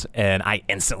Texas, and I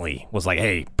instantly was like,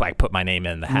 hey, I put my name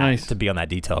in the hat to be on that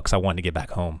detail because I wanted to get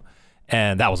back home.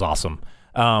 And that was awesome.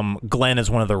 Glenn is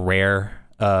one of the rare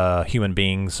human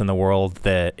beings in the world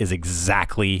that is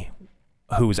exactly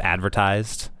who's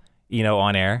advertised,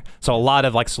 on air. So a lot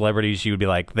of like celebrities, you would be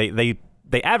like, they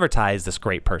advertise this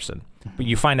great person, but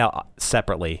you find out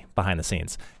separately behind the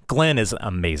scenes. Glenn is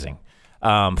amazing.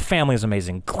 Family is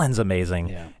amazing. Glenn's amazing.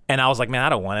 Yeah. And I was like, man, I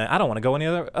don't want to go any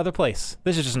other place.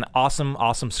 This is just an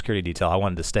awesome security detail. I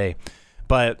wanted to stay.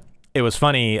 But it was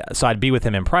funny. So I'd be with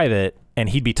him in private and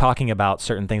he'd be talking about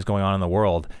certain things going on in the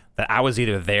world that I was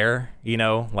either there,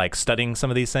 like studying some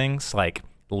of these things like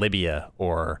Libya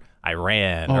or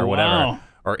Iran or whatever. Wow.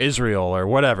 Or Israel or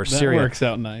whatever, Syria. That works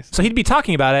out nice. So he'd be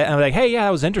talking about it, and I'm like, hey, yeah,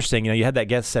 that was interesting. You had that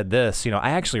guest said this.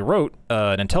 I actually wrote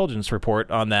an intelligence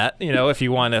report on that, if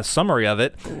you want a summary of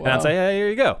it. Wow. And I'd say, hey, here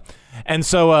you go. And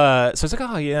so it's like,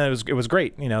 oh, yeah, it was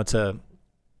great, to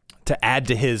add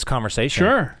to his conversation.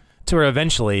 Sure. To where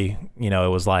eventually, it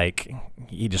was like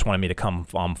he just wanted me to come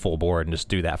on full board and just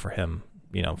do that for him,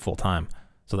 full time.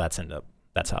 So that's how it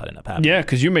ended up happening. Yeah,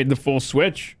 because you made the full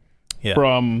switch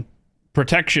from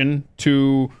protection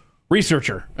to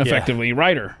researcher, effectively,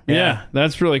 writer. Yeah,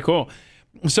 that's really cool.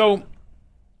 So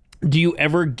do you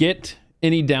ever get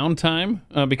any downtime?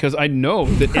 Because I know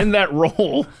that in that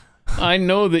role, I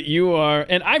know that you are,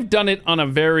 and I've done it on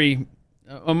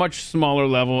a much smaller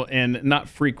level and not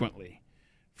frequently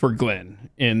for Glenn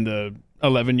in the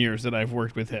 11 years that I've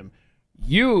worked with him.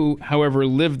 You, however,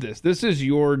 live this. This is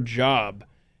your job.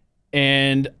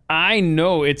 And I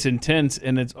know it's intense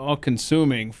and it's all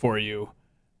consuming for you.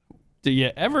 Do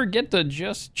you ever get to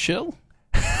just chill?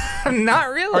 Not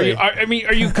really.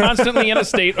 Are you constantly in a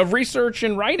state of research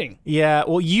and writing? Yeah,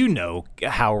 well,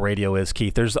 how radio is,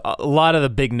 Keith. There's a lot of the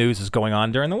big news is going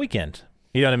on during the weekend.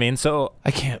 You know what I mean? So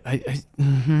I can't.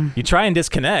 You try and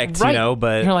disconnect, right.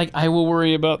 But you're like, I will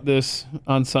worry about this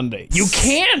on Sunday. You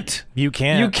can't. You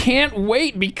can't. You can't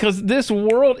wait because this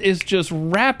world is just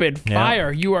rapid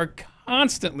fire. You are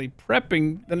constantly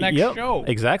prepping the next show.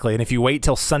 Exactly. And if you wait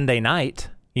till Sunday night,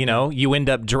 you end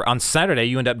up on Saturday,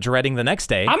 you end up dreading the next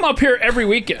day. I'm up here every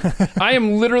weekend. I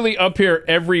am literally up here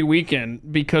every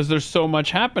weekend because there's so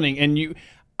much happening. And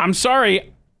I'm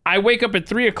sorry. I wake up at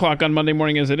 3 o'clock on Monday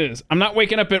morning as it is. I'm not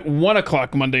waking up at 1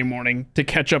 o'clock Monday morning to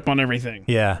catch up on everything.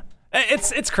 Yeah.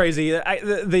 It's crazy.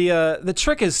 The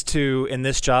trick is to, in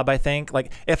this job, I think,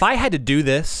 like if I had to do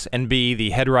this and be the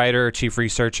head writer, chief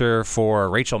researcher for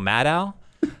Rachel Maddow,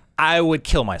 I would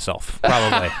kill myself,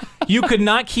 probably. You could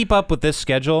not keep up with this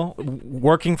schedule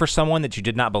working for someone that you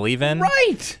did not believe in.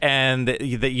 Right. And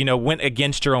that, went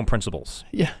against your own principles.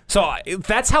 Yeah. So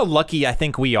that's how lucky I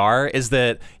think we are, is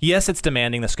that, yes, it's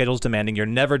demanding. The schedule's demanding. You're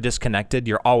never disconnected.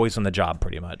 You're always on the job,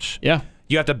 pretty much. Yeah.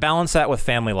 You have to balance that with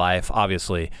family life,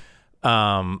 obviously.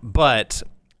 But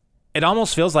it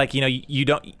almost feels like, you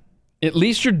don't... At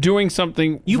least you're doing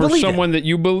something for someone that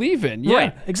you believe in. Yeah,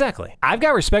 right, exactly. I've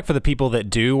got respect for the people that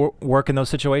do work in those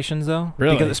situations, though.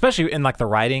 Really? Because, especially in like the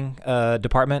writing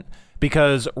department,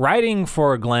 because writing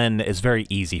for Glenn is very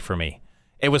easy for me.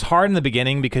 It was hard in the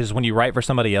beginning because when you write for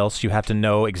somebody else, you have to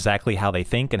know exactly how they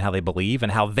think and how they believe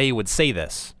and how they would say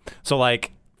this. So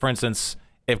like, for instance,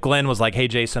 if Glenn was like, hey,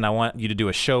 Jason, I want you to do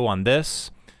a show on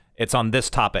this. It's on this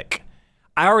topic.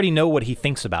 I already know what he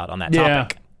thinks about on that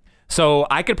topic. So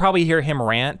I could probably hear him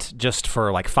rant just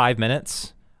for like 5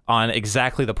 minutes on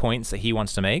exactly the points that he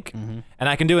wants to make. Mm-hmm. And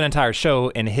I can do an entire show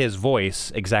in his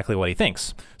voice, exactly what he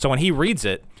thinks. So when he reads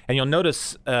it, and you'll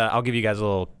notice, I'll give you guys a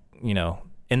little,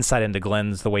 insight into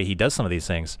Glenn's, the way he does some of these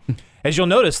things. As you'll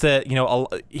notice that,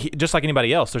 just like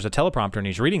anybody else, there's a teleprompter and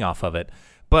he's reading off of it.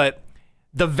 But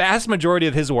the vast majority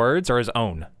of his words are his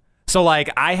own. So like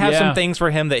I have some things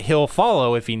for him that he'll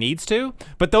follow if he needs to,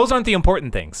 but those aren't the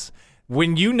important things.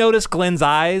 When you notice Glenn's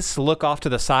eyes look off to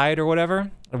the side or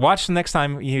whatever, watch the next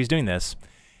time he's doing this.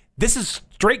 This is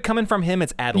straight coming from him.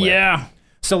 It's ad lib. Yeah.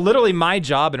 So literally my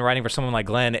job in writing for someone like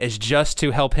Glenn is just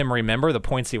to help him remember the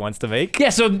points he wants to make. Yeah,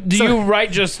 so do you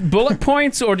write just bullet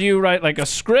points or do you write like a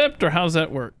script or how does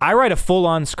that work? I write a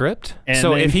full-on script. And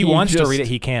so if he wants to read it,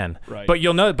 he can. Right. But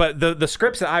you'll know, but the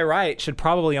scripts that I write should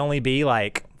probably only be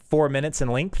like 4 minutes in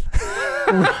length.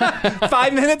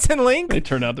 5 minutes in length. They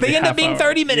turn out to be They end up being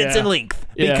 30 minutes in length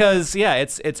because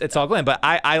it's all Glenn. But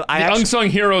I the unsung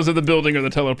heroes of the building are the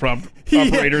teleprompt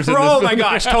operators. In this oh my building.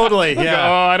 gosh, totally. Yeah.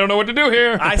 Oh, I don't know what to do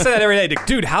here. I say that every day,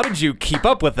 dude. How did you keep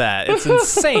up with that? It's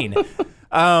insane.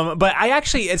 But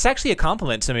it's actually a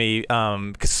compliment to me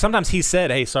because sometimes he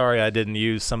said, "Hey, sorry, I didn't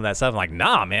use some of that stuff." I'm like,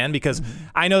 "Nah, man," because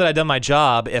I know that I've done my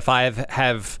job if I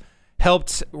have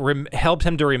helped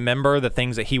him to remember the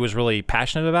things that he was really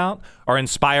passionate about or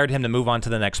inspired him to move on to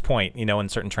the next point, in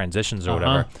certain transitions or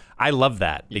whatever. I love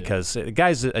that because the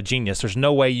guy's a genius. There's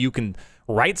no way you can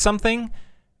write something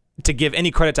to give any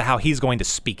credit to how he's going to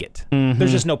speak it.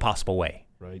 There's just no possible way.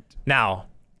 Right. Now,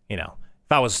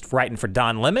 if I was writing for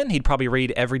Don Lemon, he'd probably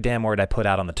read every damn word I put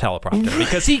out on the teleprompter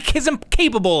because he is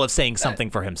incapable of saying something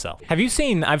for himself. I've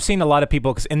seen a lot of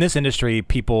people, because in this industry,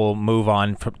 people move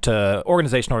on to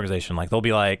organization. Like they'll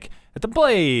be like at the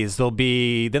Blaze,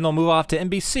 then they'll move off to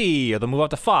NBC or they'll move off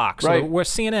to Fox or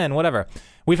CNN, whatever.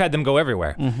 We've had them go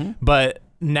everywhere. But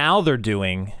now they're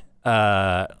doing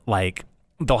like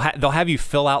they'll have you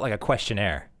fill out like a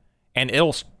questionnaire and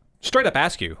it'll straight up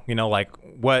ask you, like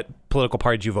what political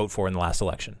party did you vote for in the last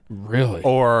election? Really?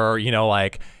 Or,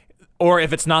 or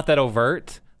if it's not that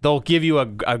overt, they'll give you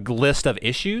a list of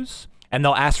issues and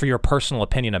they'll ask for your personal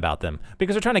opinion about them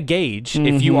because they're trying to gauge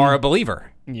if you are a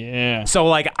believer. Yeah. So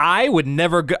like I would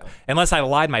never go, unless I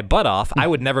lied my butt off, I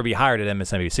would never be hired at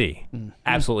MSNBC.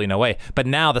 Absolutely no way. But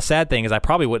now the sad thing is I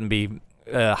probably wouldn't be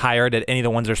hired at any of the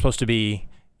ones that are supposed to be,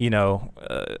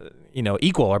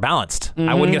 equal or balanced.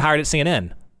 I wouldn't get hired at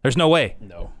CNN. There's no way.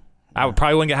 No. I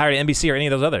probably wouldn't get hired at NBC or any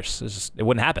of those others. It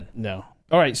wouldn't happen. No.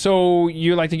 All right. So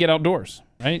you like to get outdoors,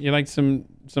 right? You like some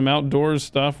outdoors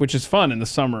stuff, which is fun in the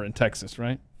summer in Texas,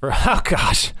 right? Oh,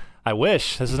 gosh. I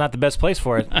wish. This is not the best place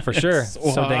for it, for sure. So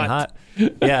it's so dang hot.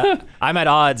 Yeah. I'm at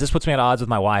odds. This puts me at odds with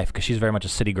my wife because she's very much a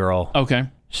city girl. Okay.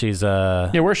 She's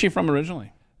yeah, where's she from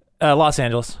originally? Los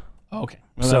Angeles. Oh, okay.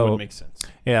 Well, that would make sense.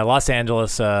 Yeah, Los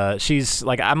Angeles. She's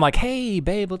like, I'm like, hey,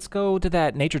 babe, let's go to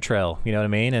that nature trail, you know what I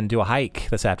mean, and do a hike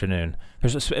this afternoon.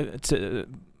 There's to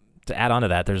add on to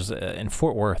that, there's in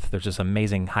Fort Worth, there's this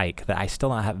amazing hike that I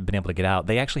still haven't been able to get out.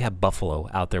 They actually have buffalo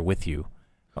out there with you,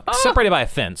 separated by a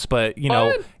fence, but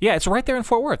yeah, it's right there in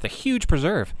Fort Worth, a huge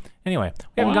preserve. Anyway,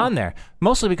 we haven't gone there,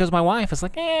 mostly because my wife is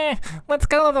like, let's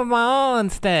go to the mall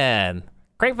instead.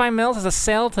 Grapevine Mills has a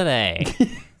sale today.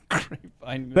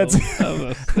 That's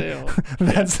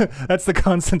the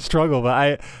constant struggle.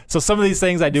 But so some of these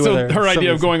things I do. So her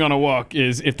idea of going on a walk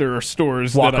is if there are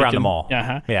stores, walk around the mall.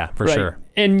 Yeah, for sure.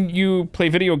 And you play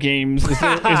video games. Is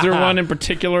there one in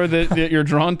particular that you're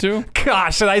drawn to?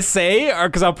 Gosh, should I say, or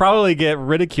because I'll probably get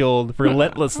ridiculed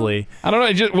relentlessly? I don't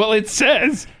know. It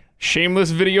says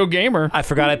shameless video gamer. I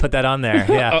forgot I put that on there.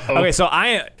 Yeah. Okay, so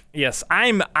Yes,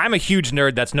 I'm a huge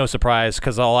nerd. That's no surprise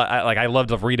because I love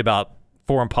to read about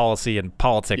foreign policy and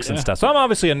politics and stuff. So I'm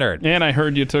obviously a nerd. And I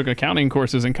heard you took accounting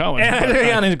courses in college. Yeah, I took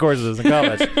accounting courses in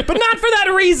college, but not for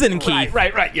that reason, Keith.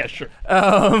 Right. Yeah, sure.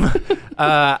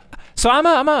 So I'm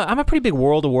a pretty big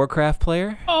World of Warcraft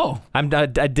player. Oh, I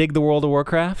dig the World of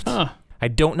Warcraft. I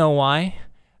don't know why.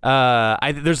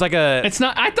 There's like a. It's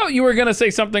not. I thought you were gonna say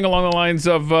something along the lines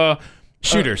of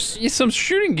shooters. Some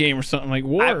shooting game or something like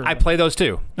war. I play those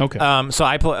too. Okay.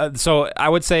 So I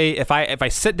would say if I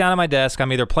sit down at my desk,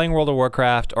 I'm either playing World of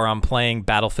Warcraft or I'm playing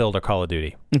Battlefield or Call of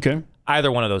Duty. Okay.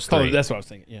 Either one of those three. That's what I was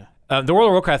thinking. Yeah. The World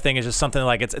of Warcraft thing is just something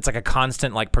like it's like a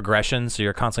constant like progression. So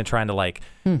you're constantly trying to like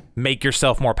make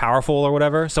yourself more powerful or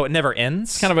whatever. So it never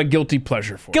ends. Kind of a guilty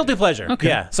pleasure for Guilty pleasure. Okay.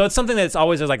 Yeah. So it's something that's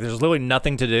always like there's literally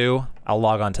nothing to do. I'll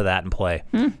log on to that and play.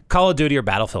 Call of Duty or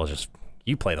Battlefield is just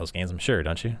you play those games, I'm sure,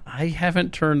 don't you? I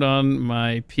haven't turned on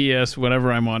my PS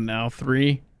whatever I'm on now.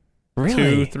 3.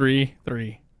 Really? 2,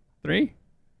 3.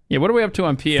 Yeah. What are we up to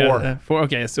on PS? 4. 4.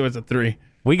 Okay, so it's a 3.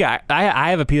 I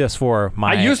have a PS4.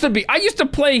 I used to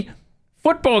play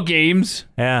football games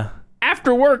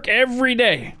after work every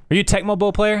day. Were you a Tecmo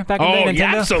Bowl player back in the day? Nintendo?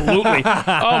 Yeah, absolutely.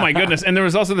 Oh my goodness. And there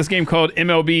was also this game called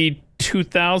MLB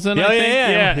 2000, I think.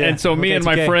 Yeah. And so me and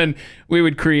my friend, we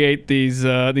would create these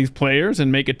players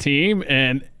and make a team,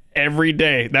 and every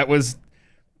day that was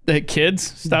the kids,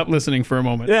 stop listening for a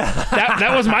moment. Yeah.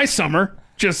 That was my summer,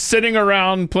 just sitting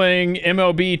around playing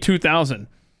MLB 2000.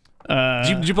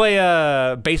 Did you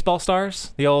play Baseball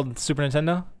Stars, the old Super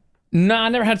Nintendo? No, I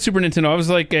never had Super Nintendo. I was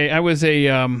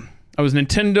I was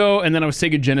Nintendo, and then I was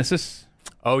Sega Genesis.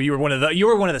 Oh, you were one of the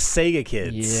Sega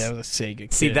kids. Yeah, I was a Sega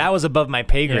kid. See, that was above my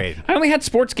pay grade. Yeah. I only had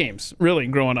sports games, really,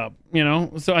 growing up,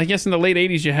 So I guess in the late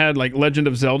 80s, you had, like, Legend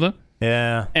of Zelda.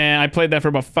 Yeah. And I played that for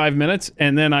about 5 minutes,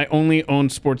 and then I only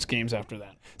owned sports games after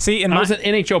that. See, I was an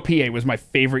NHLPA was my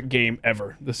favorite game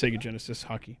ever, the Sega Genesis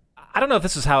hockey. I don't know if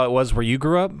this is how it was where you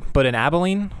grew up, but in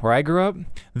Abilene, where I grew up,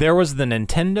 there was the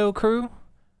Nintendo crew,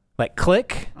 like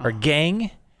Click or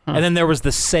Gang, and then there was the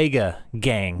Sega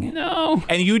Gang. No.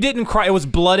 And you didn't cry. It was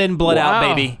blood in, blood out,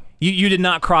 baby. You did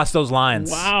not cross those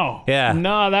lines. Wow. Yeah.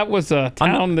 No, that was a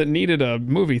town that needed a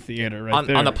movie theater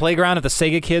there. On the playground, if the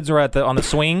Sega kids were on the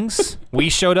swings, we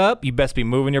showed up, you best be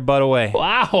moving your butt away.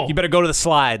 Wow. You better go to the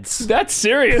slides. That's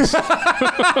serious. Okay.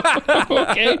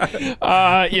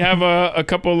 You have a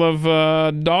couple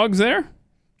of dogs there?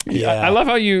 Yeah. I love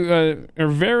how you are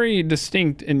very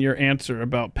distinct in your answer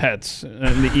about pets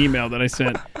in the email that I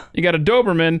sent. You got a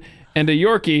Doberman and a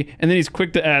Yorkie, and then he's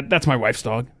quick to add, that's my wife's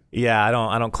dog. Yeah, I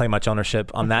don't claim much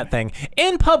ownership on that thing.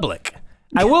 In public,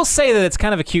 I will say that it's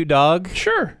kind of a cute dog.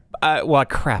 Sure. Well,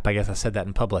 crap, I guess I said that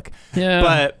in public. Yeah.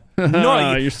 But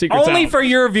no, your secret's only out. for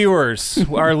your viewers,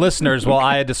 our listeners, will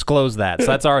I disclose that. So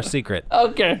that's our secret.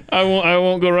 Okay. I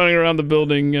won't go running around the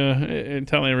building and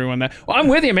telling everyone that. Well, I'm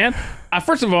with you, man.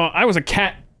 First of all, I was a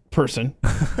cat person.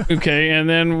 Okay. And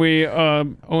then we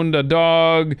owned a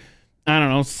dog. I don't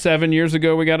know, 7 years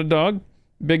ago we got a dog.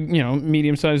 Big,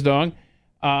 medium-sized dog.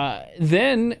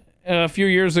 Then a few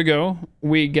years ago,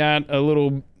 we got a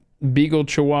little Beagle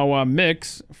Chihuahua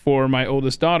mix for my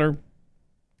oldest daughter.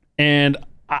 And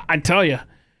I tell you,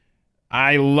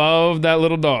 I love that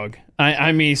little dog.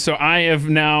 I mean, so I have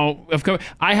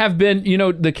been,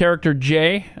 the character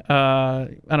Jay, I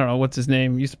don't know, what's his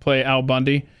name? He used to play Al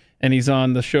Bundy, and he's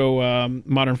on the show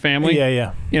Modern Family.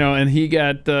 Yeah. And he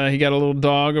got a little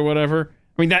dog or whatever.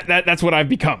 I mean, that's what I've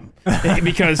become,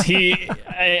 because the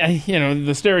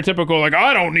stereotypical, like,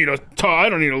 I don't need a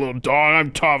little dog,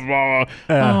 I'm tough, blah,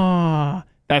 blah.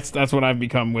 That's what I've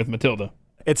become with Matilda.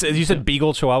 You said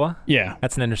Beagle Chihuahua? Yeah.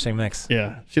 That's an interesting mix.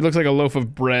 Yeah. She looks like a loaf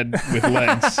of bread with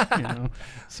legs,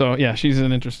 So, yeah, she's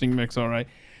an interesting mix, all right.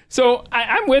 So,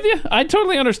 I'm with you. I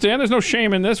totally understand. There's no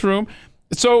shame in this room.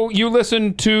 So, you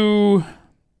listen to...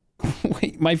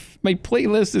 Wait, my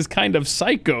playlist is kind of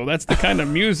psycho. That's the kind of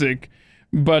music...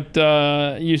 But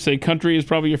you say country is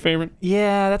probably your favorite?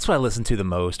 Yeah, that's what I listen to the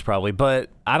most, probably. But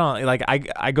I don't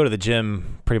I go to the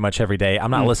gym pretty much every day.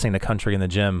 I'm not listening to country in the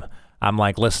gym. I'm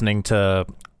like listening to,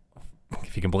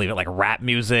 if you can believe it, like rap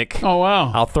music. Oh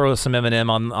wow! I'll throw some Eminem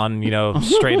on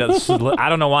straight up. I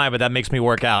don't know why, but that makes me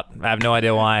work out. I have no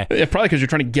idea why. Yeah, probably because you're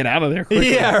trying to get out of there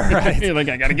quickly. Yeah, right. You're like,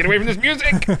 I got to get away from this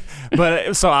music.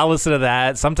 But so I'll listen to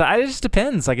that. Sometimes it just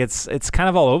depends. Like it's kind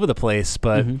of all over the place.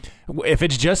 But if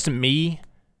it's just me,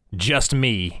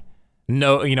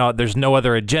 no, there's no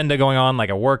other agenda going on, like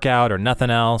a workout or nothing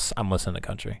else, I'm listening to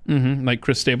country. Mm-hmm. Like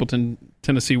Chris Stapleton,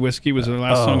 Tennessee Whiskey was their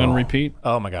last song on repeat.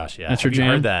 Oh my gosh, yeah. That's your Have jam?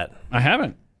 you heard that? I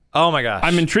haven't. Oh my gosh.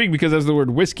 I'm intrigued because there's the word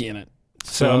whiskey in it.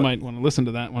 So I might want to listen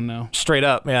to that one now. Straight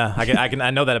up, yeah.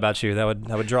 I know that about you. That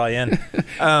would draw you in.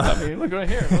 I mean, look right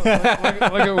here. Look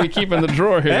at what we keep in the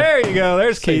drawer here. There you go.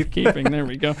 There's Keith. Keeping. There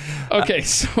we go. Okay,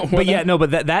 so. But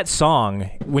that song,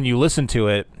 when you listen to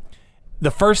it,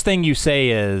 the first thing you say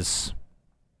is,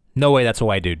 "No way, that's a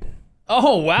white dude."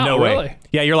 Oh wow! No really? way.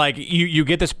 Yeah, you're like you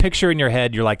get this picture in your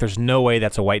head. You're like, "There's no way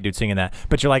that's a white dude singing that."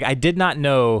 But you're like, "I did not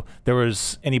know there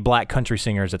was any black country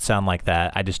singers that sound like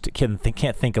that. I just can't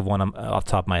think of one off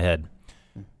the top of my head."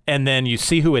 And then you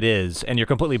see who it is, and you're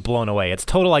completely blown away. It's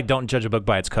total like don't judge a book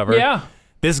by its cover. Yeah.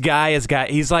 This guy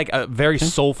he's like a very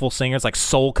soulful singer. It's like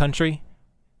soul country,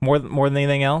 more than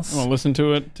anything else. I'll listen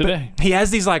to it today. But he has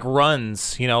these like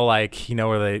runs,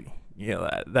 where they.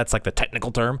 That's like the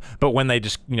technical term, but when they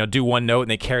just do one note and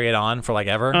they carry it on for like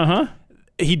ever,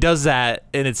 he does that,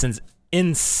 and it's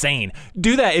insane.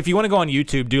 Do that if you want to go on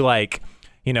YouTube. Do like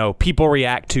people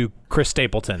react to Chris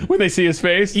Stapleton when they see his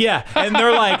face. Yeah, and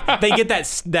they're like they get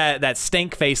that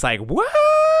stank face, like what?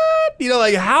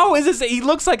 Like how is this? He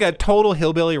looks like a total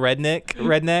hillbilly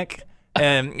redneck.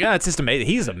 And yeah, it's just amazing.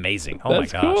 He's amazing. Oh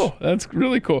That's my gosh, cool. That's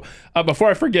really cool.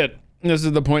 Before I forget. This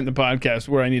is the point in the podcast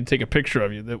where I need to take a picture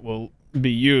of you that will be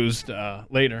used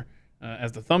later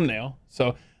as the thumbnail.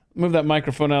 So move that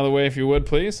microphone out of the way if you would,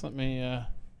 please. Let me, I'm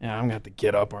going to have to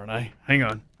get up, aren't I? Hang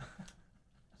on.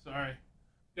 Sorry.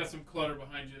 Got some clutter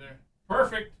behind you there.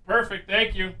 Perfect.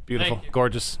 Thank you. Beautiful. Thank you.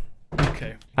 Gorgeous.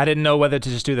 Okay. I didn't know whether to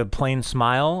just do the plain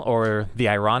smile or the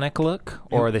ironic look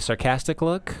or the sarcastic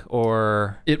look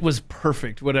or... It was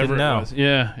perfect, whatever Didn't know. It was.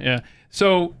 Yeah.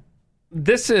 So...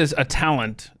 This is a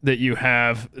talent that you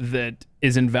have that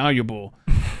is invaluable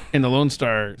in the Lone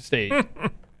Star State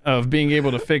of being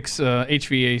able to fix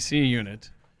HVAC unit.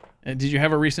 Did you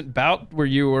have a recent bout where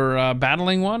you were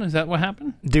battling one? Is that what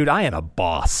happened? Dude, I am a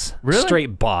boss. Really?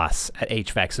 Straight boss at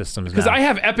HVAC systems now. Because I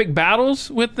have epic battles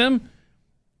with them.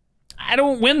 I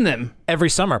don't win them. Every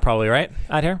summer, probably, right?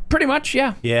 Out here? Pretty much,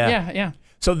 yeah. Yeah.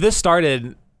 So this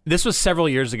was several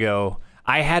years ago.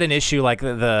 I had an issue like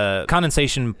the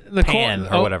condensation pan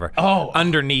or whatever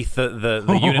underneath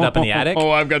the unit up in the attic. Oh,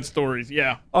 I've got stories.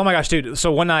 Yeah. Oh my gosh, dude.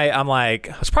 So one night I'm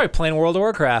like, I was probably playing World of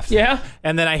Warcraft. Yeah.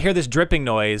 And then I hear this dripping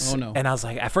noise. Oh no. And I was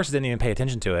like, at first I didn't even pay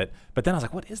attention to it. But then I was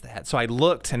like, what is that? So I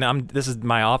looked, and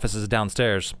my office is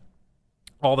downstairs.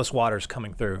 All this water's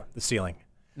coming through the ceiling.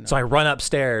 No. So I run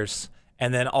upstairs.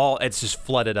 And then it's just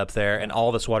flooded up there, and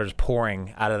all this water's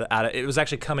pouring out of it was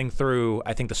actually coming through,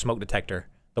 I think, the smoke detector.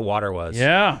 The water was.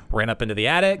 Yeah. Ran up into the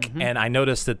attic, and I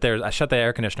noticed that I shut the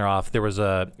air conditioner off. It was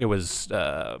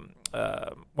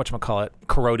whatchamacallit,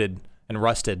 corroded and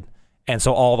rusted. And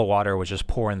so all the water was just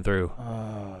pouring through.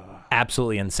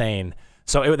 Absolutely insane.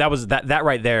 So that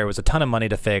right there was a ton of money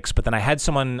to fix. But then I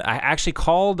actually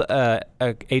called a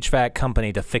HVAC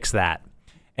company to fix that.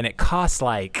 And it cost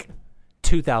like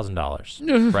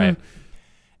 $2,000, right?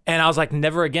 And I was like,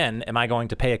 never again am I going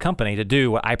to pay a company to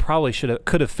do what I probably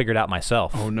could have figured out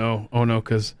myself. Oh no,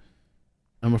 because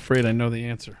I'm afraid I know the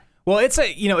answer. Well, it's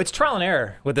it's trial and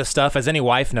error with this stuff, as any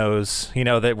wife knows,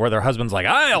 that where their husband's like,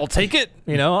 I'll take it,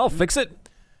 I'll fix it.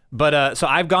 But so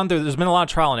I've gone through. There's been a lot of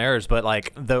trial and errors, but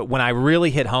like when I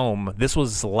really hit home, this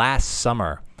was last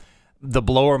summer. The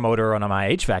blower motor on my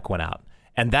HVAC went out,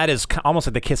 and that is almost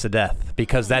like the kiss of death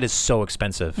because that is so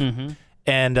expensive. Mm-hmm.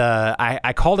 And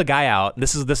I called a guy out.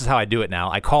 This is how I do it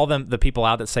now. I call the people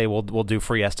out that say we'll do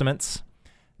free estimates.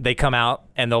 They come out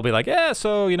and they'll be like, yeah,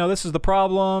 so this is the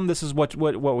problem. This is what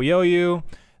we owe you.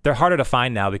 They're harder to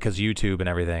find now because YouTube and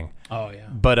everything. Oh yeah.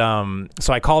 But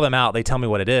so I call them out. They tell me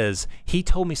what it is. He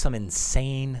told me some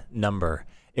insane number.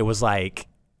 It was like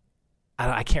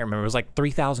I can't remember. It was like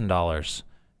 $3,000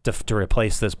 to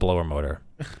replace this blower motor,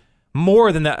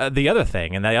 more than the other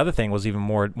thing, and the other thing was even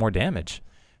more damage.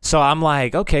 So I'm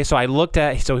like, okay. So I looked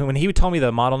at. So when he told me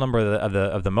the model number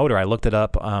of the motor, I looked it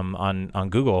up on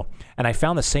Google, and I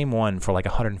found the same one for like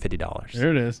 $150.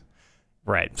 There it is.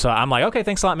 Right. So I'm like, okay,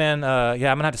 thanks a lot, man.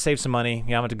 Yeah, I'm gonna have to save some money. Yeah, I'm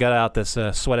gonna have to gut out this,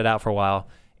 sweat it out for a while.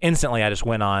 Instantly, I just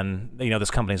went on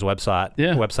this company's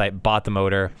website, bought the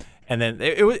motor, and then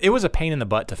it was a pain in the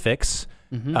butt to fix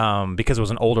because it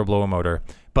was an older blower motor.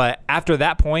 But after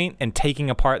that point and taking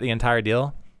apart the entire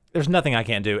deal, there's nothing I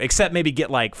can't do except maybe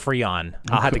get like Freon.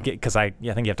 I'll have to get because I think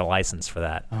you have to license for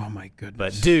that. Oh my goodness!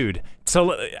 But dude,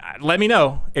 so let me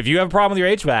know if you have a problem with your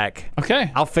HVAC.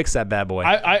 Okay, I'll fix that bad boy.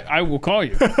 I will call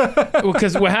you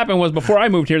because what happened was before I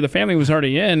moved here, the family was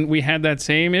already in. We had that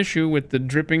same issue with the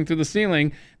dripping through the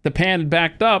ceiling. The pan had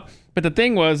backed up, but the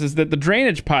thing is that the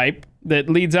drainage pipe that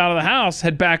leads out of the house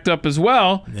had backed up as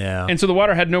well. Yeah, and so the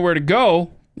water had nowhere to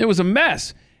go. It was a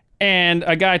mess. And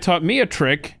a guy taught me a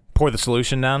trick. pour the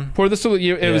solution down. Pour the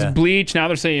solution. It was bleach. Now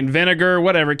they're saying vinegar,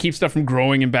 whatever. It keeps stuff from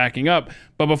growing and backing up.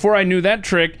 But before I knew that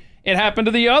trick, it happened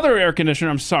to the other air conditioner.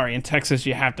 I'm sorry, in Texas,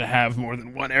 you have to have more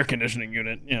than one air conditioning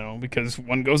unit, because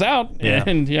one goes out. Yeah.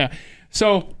 And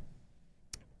so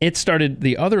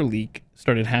the other leak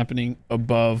started happening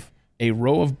above a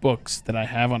row of books that I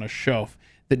have on a shelf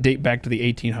that date back to the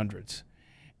 1800s.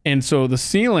 And so the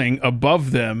ceiling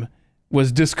above them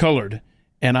was discolored.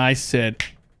 And I said,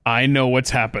 I know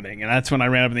what's happening. And that's when I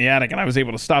ran up in the attic and I was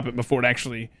able to stop it before it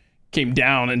actually came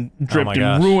down and dripped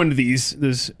and ruined these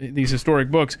historic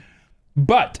books.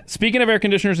 But speaking of air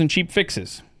conditioners and cheap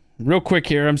fixes, real quick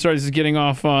here, I'm sorry this is getting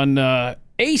off on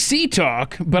AC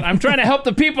talk, but I'm trying to help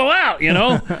the people out,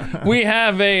 We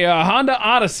have a Honda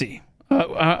Odyssey,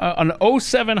 an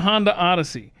 07 Honda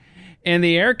Odyssey, and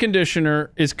the air conditioner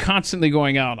is constantly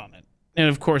going out on it. And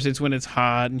of course, it's when it's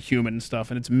hot and humid and stuff,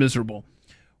 and it's miserable.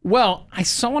 Well, I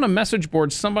saw on a message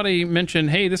board somebody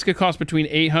mentioned, hey, this could cost between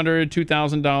 $800,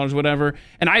 $2,000, whatever.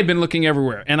 And I had been looking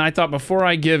everywhere. And I thought before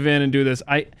I give in and do this,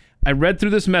 I read through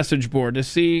this message board to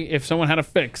see if someone had a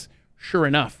fix. Sure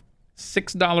enough,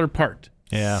 $6 part.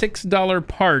 Yeah. $6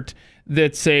 part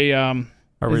that's a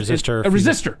resistor. A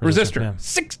resistor. Yeah.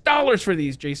 $6 for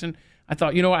these, Jason. I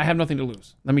thought, you know what? I have nothing to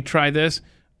lose. Let me try this.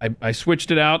 I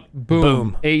switched it out.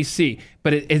 Boom. AC.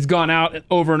 But it's gone out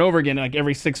over and over again, like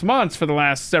every 6 months for the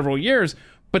last several years.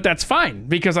 But that's fine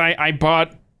because I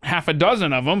bought half a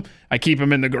dozen of them. I keep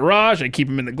them in the garage. I keep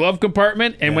them in the glove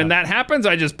compartment. And when that happens,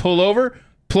 I just pull over,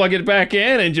 plug it back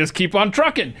in, and just keep on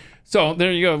trucking. So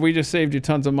there you go. We just saved you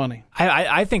tons of money.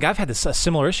 I think I've had a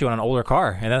similar issue on an older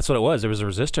car, and that's what it was. There was a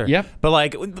resistor. Yep. But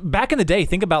like back in the day,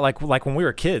 think about like when we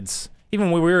were kids,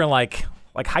 even when we were in like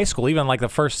high school, even like the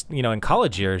first, in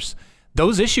college years,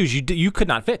 those issues you could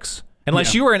not fix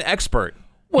unless you were an expert.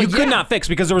 Well, you could not fix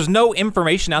because there was no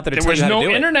information out there to tell you how to do it. There was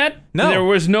no internet. No. There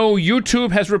was no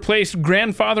YouTube has replaced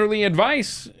grandfatherly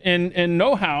advice and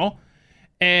know-how.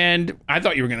 And I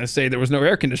thought you were going to say there was no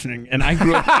air conditioning. And I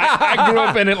grew up, I grew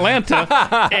up in Atlanta,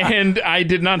 and I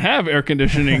did not have air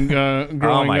conditioning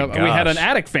growing up. Gosh. We had an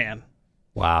attic fan.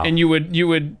 Wow. And you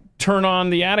would turn on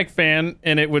the attic fan,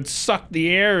 and it would suck the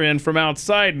air in from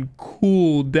outside and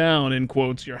cool down, in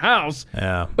quotes, your house.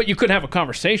 Yeah. But you couldn't have a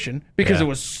conversation because it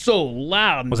was so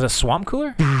loud. Was it a swamp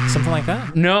cooler? Something like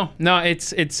that? No.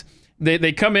 It's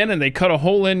they come in and they cut a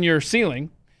hole in your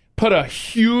ceiling, put a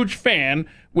huge fan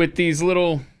with these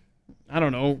little, I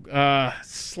don't know,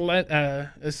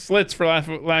 slits for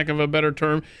lack of a better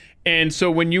term. And so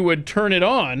when you would turn it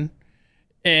on,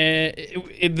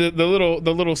 the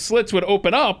little slits would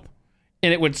open up,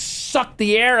 and it would suck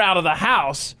the air out of the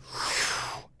house,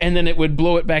 and then it would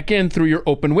blow it back in through your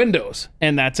open windows.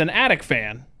 And that's an attic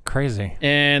fan. Crazy.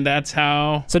 And that's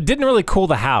how... So it didn't really cool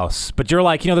the house, but you're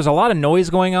like, there's a lot of noise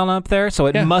going on up there, so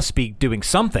it must be doing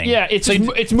something. Yeah, it's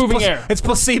moving air. It's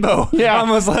placebo. Yeah.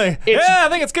 Almost like, I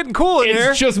think it's getting cool in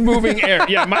here. It's just moving air.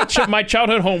 Yeah, my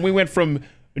childhood home, we went from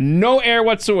no air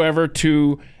whatsoever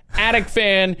to attic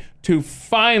fan to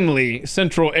finally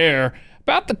central air.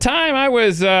 About the time I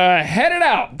was headed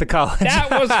out to college.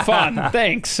 That was fun.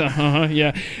 Thanks.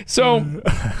 Yeah. So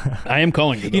I am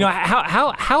calling you.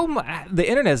 How the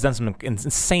internet has done some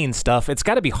insane stuff. It's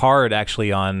got to be hard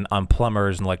actually on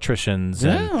plumbers and electricians.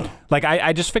 And, like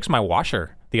I just fixed my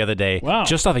washer the other day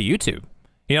just off of YouTube.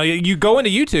 You go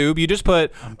into YouTube, you just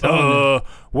put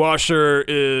washer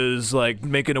is like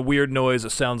making a weird noise that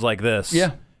sounds like this.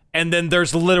 Yeah. And then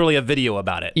there's literally a video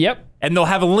about it. Yep. And they'll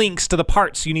have links to the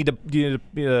parts you need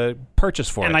to purchase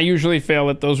for it. And I usually fail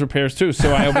at those repairs too,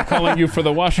 so I'll be calling you for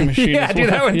the washing machine. Yeah, do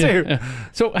that one too. Yeah.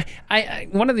 So I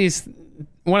one of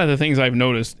the things I've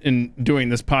noticed in doing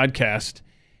this podcast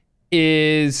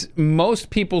is most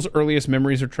people's earliest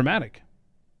memories are traumatic.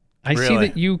 I see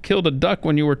that you killed a duck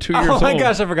when you were 2 years old. Oh my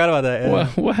gosh, I forgot about that. Yeah.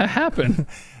 What happened?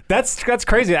 That's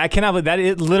crazy. I cannot believe that.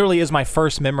 It literally is my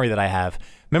first memory that I have.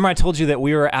 Remember I told you that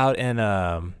we were out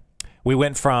in, we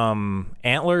went from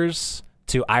Antlers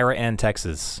to Ira Ann,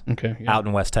 Texas. Okay. Yeah. Out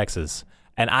in West Texas.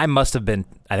 And I must have been,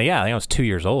 I think I was 2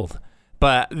 years old.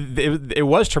 But it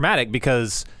was traumatic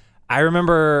because I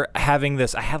remember having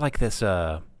this, I had like this,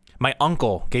 my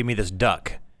uncle gave me this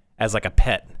duck as like a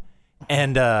pet.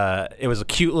 And it was a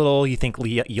cute little,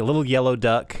 little yellow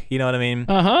duck, you know what I mean?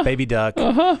 Uh-huh. Baby duck.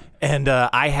 Uh-huh. And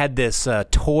I had this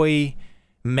toy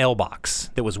mailbox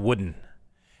that was wooden.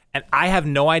 And I have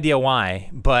no idea why,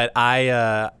 but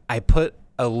I put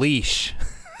a leash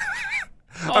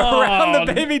around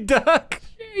the baby duck.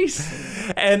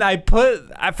 Jeez. And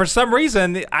for some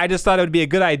reason, I just thought it would be a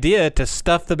good idea to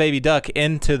stuff the baby duck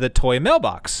into the toy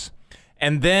mailbox.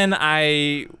 And then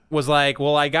I was like,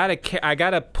 well, I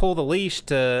gotta pull the leash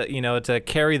to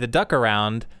carry the duck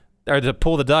around, or to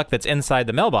pull the duck that's inside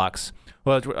the mailbox.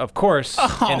 Well, of course,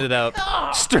 ended up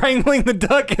strangling the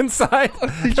duck inside.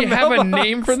 Did you have a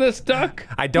name for this duck?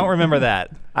 I don't remember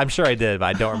that. I'm sure I did, but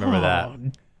I don't remember that.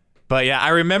 But yeah, I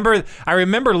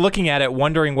remember looking at it,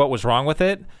 wondering what was wrong with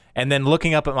it, and then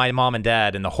looking up at my mom and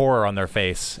dad and the horror on their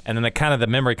face, and then the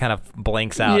memory kind of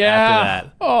blanks out after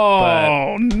that.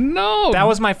 Oh, no. That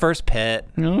was my first pet.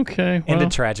 Okay. Well,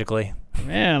 Ended tragically.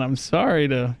 Man, I'm sorry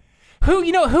to... Who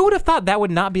would have thought that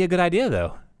would not be a good idea,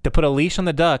 though? To put a leash on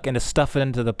the duck and to stuff it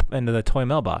into the toy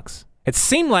mailbox. It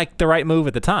seemed like the right move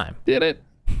at the time. Did it?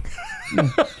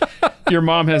 Your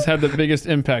mom has had the biggest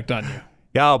impact on you.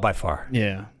 Oh, by far.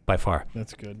 Yeah. By far.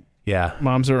 That's good. Yeah.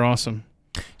 Moms are awesome.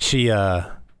 She,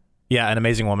 an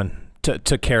amazing woman.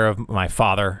 Took care of my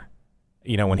father,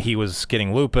 when he was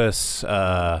getting lupus,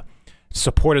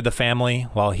 supported the family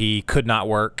while he could not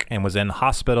work and was in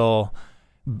hospital.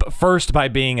 First by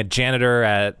being a janitor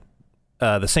at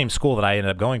the same school that I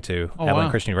ended up going to, Evelyn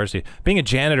Christian University, being a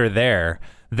janitor there,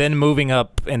 then moving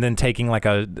up and then taking like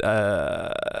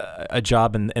a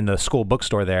job in the school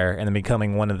bookstore there, and then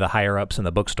becoming one of the higher ups in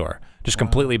the bookstore. Just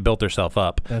completely built herself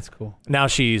up. That's cool. Now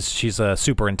she's a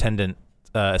superintendent,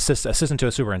 assistant to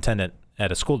a superintendent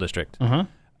at a school district.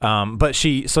 But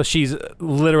she's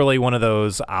literally one of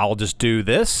those, I'll just do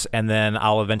this and then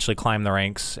I'll eventually climb the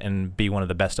ranks and be one of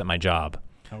the best at my job.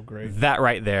 Oh, great. That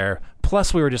right there.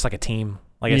 Plus, we were just like a team,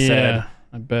 like I said,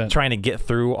 I bet. trying to get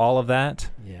through all of that.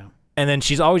 Yeah. And then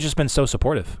she's always just been so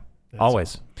supportive.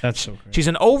 Always. That's so great. She's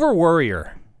an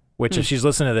over-worrier, which if she's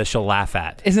listening to this, she'll laugh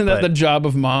at. Isn't that the job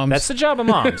of moms? That's the job of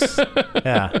moms.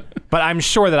 Yeah. But I'm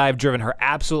sure that I've driven her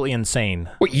absolutely insane.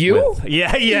 What, you?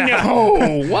 Yeah.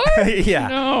 No. What? Yeah.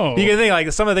 No. You can think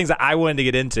like some of the things that I wanted to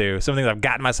get into, some things I've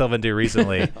gotten myself into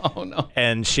recently. Oh no.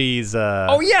 And she's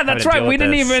oh yeah, that's right. We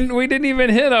didn't even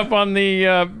hit up on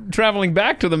the traveling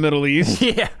back to the Middle East.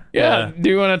 Yeah. Do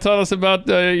you want to tell us about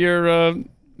your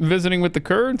visiting with the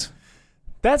Kurds?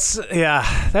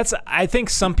 I think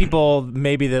some people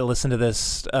maybe that listen to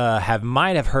this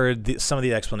might have heard some of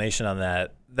the explanation on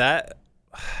that.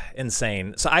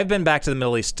 Insane. So I've been back to the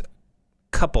Middle East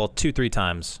 2-3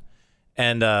 times,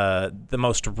 and the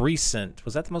most recent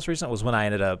was when I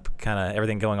ended up kind of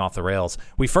everything going off the rails.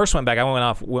 We first went back. I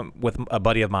went with a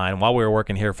buddy of mine while we were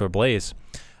working here for Blaze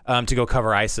to go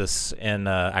cover ISIS in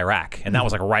Iraq, and that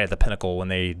was like right at the pinnacle when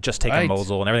they just taken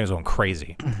Mosul and everything was going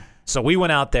crazy. So we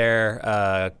went out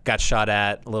there, got shot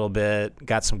at a little bit,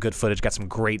 got some good footage, got some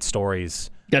great stories.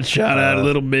 Got shot at a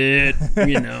little bit,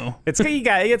 you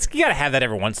gotta have that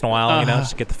every once in a while,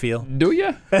 just to get the feel. Do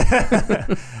you?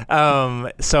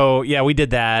 So yeah, we did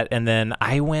that, and then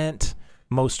I went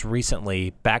most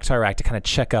recently back to Iraq to kind of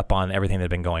check up on everything that had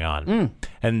been going on,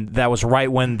 and that was right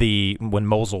when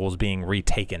Mosul was being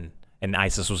retaken and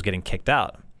ISIS was getting kicked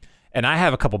out. And I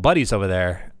have a couple buddies over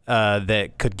there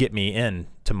that could get me in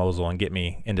to Mosul and get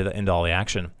me into all the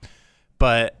action.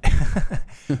 But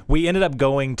we ended up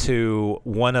going to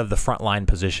one of the frontline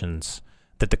positions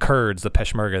that the Kurds, the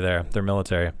Peshmerga their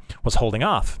military, was holding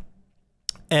off.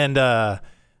 And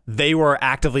they were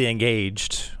actively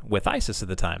engaged with ISIS at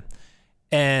the time.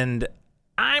 And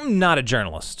I'm not a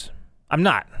journalist. I'm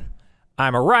not.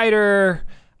 I'm a writer.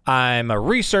 I'm a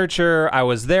researcher. I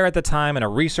was there at the time in a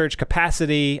research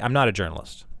capacity. I'm not a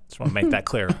journalist. Just want to make that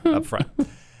clear up front.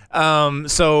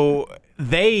 So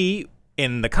they,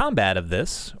 in the combat of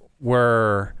this,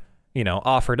 were,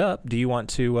 offered up. Do you want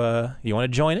to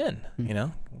join in?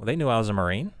 Well, they knew I was a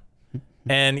Marine,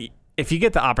 and if you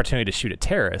get the opportunity to shoot at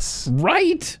terrorists,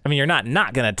 right? I mean, you're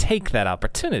not going to take that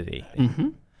opportunity. Mm-hmm.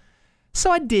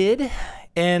 So I did,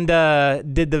 and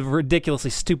did the ridiculously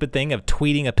stupid thing of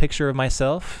tweeting a picture of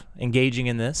myself engaging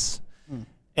in this,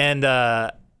 and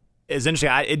it's interesting.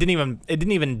 It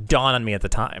didn't even dawn on me at the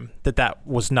time that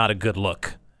was not a good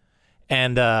look.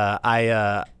 And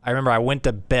I remember I went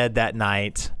to bed that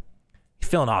night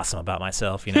feeling awesome about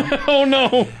myself, Oh,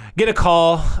 no. Get a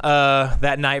call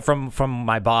that night from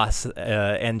my boss,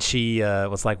 and she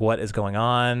was like, what is going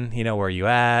on? Where are you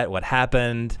at? What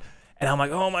happened? And I'm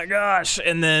like, oh, my gosh.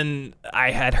 And then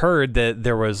I had heard that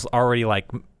there was already,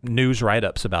 news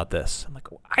write-ups about this. I'm like,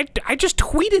 I just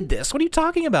tweeted this. What are you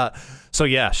talking about? So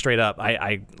yeah, straight up,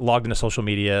 I logged into social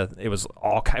media. It was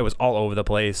all over the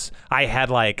place. I had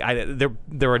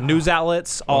there were news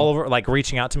outlets all over,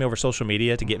 reaching out to me over social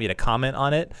media to get me to comment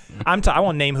on it. I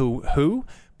won't name who,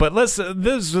 but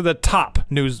these are the top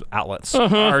news outlets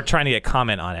are trying to get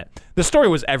comment on it. The story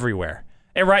was everywhere,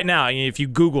 and right now, if you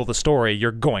Google the story,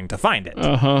 you're going to find it.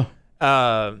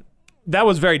 That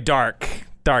was very dark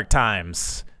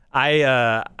times.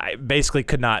 I basically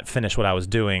could not finish what I was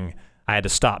doing. I had to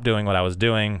stop doing what I was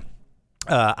doing.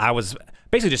 I was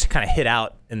basically just kind of hid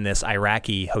out in this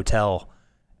Iraqi hotel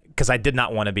because I did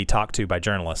not want to be talked to by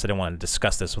journalists. I didn't want to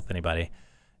discuss this with anybody.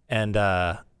 And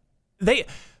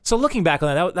so looking back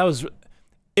on that,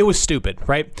 it was stupid,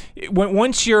 right?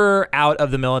 Once you're out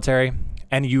of the military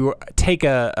and you take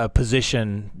a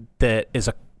position that is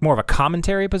more of a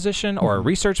commentary position or a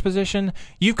research position,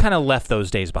 you've kind of left those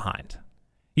days behind.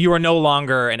 You are no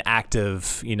longer an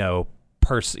active,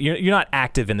 person. You're not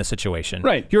active in the situation.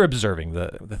 Right. You're observing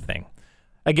the thing.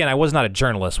 Again, I was not a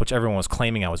journalist, which everyone was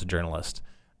claiming I was a journalist.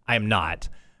 I am not.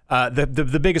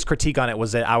 The biggest critique on it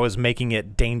was that I was making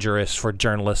it dangerous for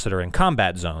journalists that are in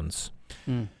combat zones.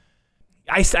 And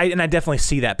I definitely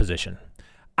see that position.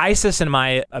 ISIS, in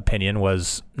my opinion,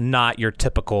 was not your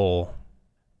typical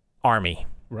army.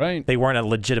 Right. They weren't a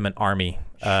legitimate army.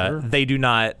 Sure. They do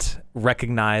not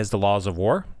recognize the laws of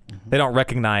war. They don't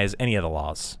recognize any of the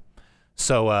laws.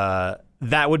 So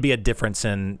that would be a difference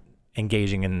in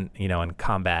engaging in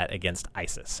combat against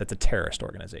ISIS. It's a terrorist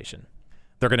organization.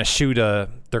 They're going to shoot a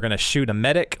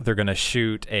medic. They're going to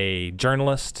shoot a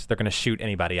journalist. They're going to shoot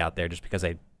anybody out there just because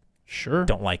they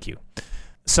don't like you.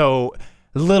 So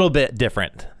a little bit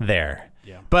different there.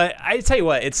 Yeah. But I tell you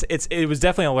what, it was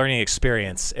definitely a learning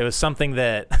experience. It was something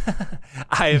that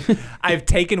I've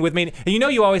taken with me. And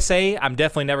you always say, I'm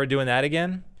definitely never doing that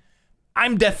again.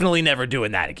 I'm definitely never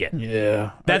doing that again.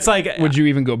 Yeah. That's like... Would you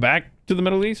even go back to the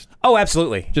Middle East? Oh,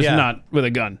 absolutely. Just not with a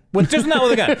gun. Just not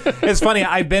with a gun. It's funny.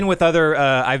 I've been with other...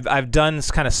 I've done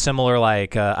kind of similar,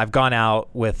 I've gone out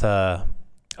with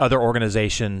other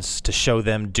organizations to show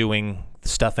them doing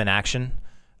stuff in action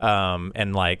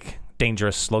and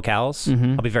dangerous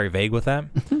locales. I'll be very vague with that.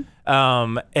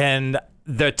 And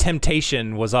the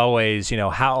temptation was always,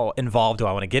 how involved do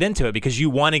I want to get into it? Because you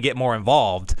want to get more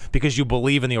involved because you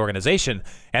believe in the organization.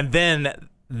 And then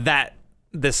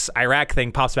this Iraq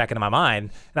thing pops back into my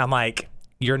mind, and I'm like,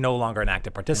 you're no longer an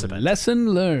active participant.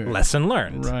 Lesson learned. Lesson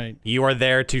learned. Right. You are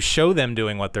there to show them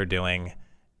doing what they're doing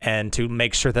and to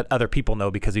make sure that other people know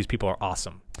because these people are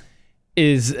awesome.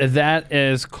 Is that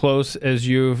as close as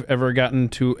you've ever gotten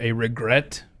to a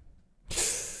regret?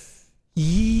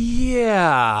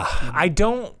 Yeah, I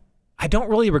don't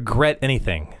really regret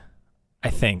anything. I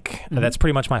think that's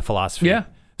pretty much my philosophy. Yeah.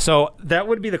 So that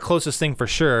would be the closest thing for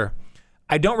sure.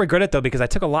 I don't regret it though because I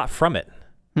took a lot from it.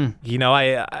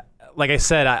 I like I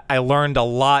said, I learned a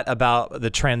lot about the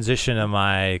transition of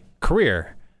my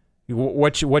career,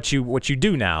 what you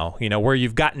do now. Where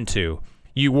you've gotten to.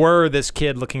 You were this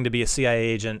kid looking to be a CIA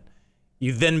agent.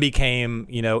 You then became,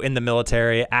 in the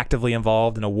military, actively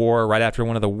involved in a war right after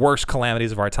one of the worst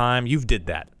calamities of our time. You did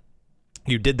that.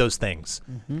 You did those things.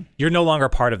 You're no longer a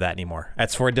part of that anymore.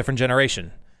 That's for a different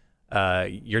generation.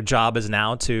 Your job is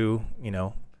now to,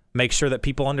 make sure that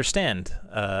people understand,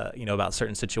 about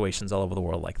certain situations all over the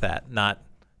world like that, not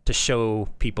to show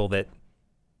people that,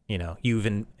 you've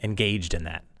engaged in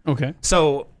that. Okay.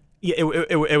 So... Yeah,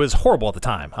 it was horrible at the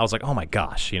time. I was like, oh my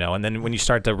gosh, and then when you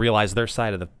start to realize their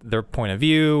side of their point of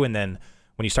view, and then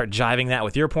when you start jiving that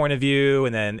with your point of view,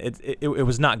 and then it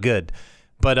was not good.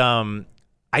 But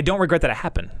I don't regret that it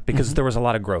happened because there was a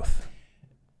lot of growth.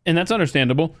 And that's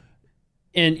understandable.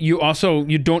 And you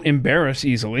don't embarrass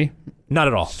easily. Not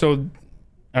at all. So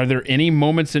are there any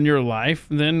moments in your life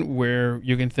then where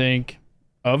you can think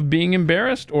of being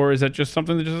embarrassed, or is that just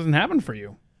something that just doesn't happen for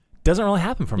you? Doesn't really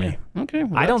happen for me. Okay.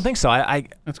 Well, I don't think so.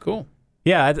 That's cool.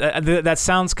 Yeah, that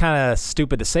sounds kind of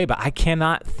stupid to say, but I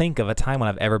cannot think of a time when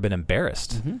I've ever been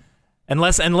embarrassed,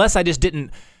 unless I just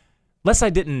didn't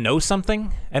know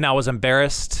something and I was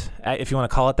embarrassed, if you want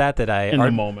to call it that I in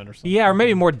the moment or something. Yeah, or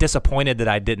maybe more disappointed that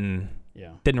I didn't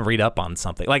read up on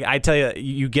something. Like I tell you,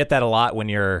 you get that a lot when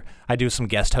I do some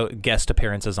guest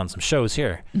appearances on some shows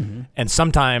here, and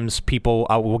sometimes people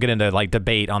will get into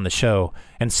debate on the show,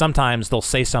 and sometimes they'll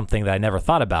say something that I never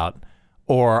thought about,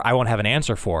 or I won't have an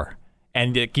answer for,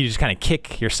 and you just kind of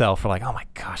kick yourself for oh my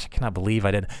gosh, I cannot believe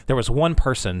I did. There was one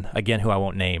person, again, who I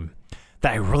won't name,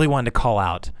 that I really wanted to call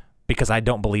out because I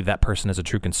don't believe that person is a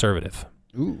true conservative.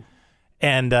 Ooh.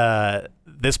 And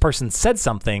this person said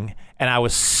something, and I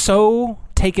was so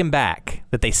taken back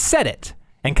that they said it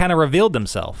and kind of revealed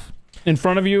themselves. In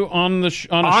front of you on a show?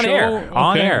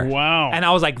 On air. Wow. And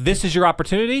I was like, this is your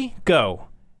opportunity, go.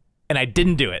 And I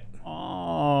didn't do it.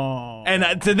 Oh.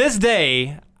 And to this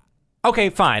day, okay,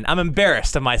 fine, I'm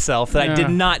embarrassed of myself that I did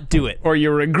not do it. Or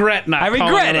you regret not calling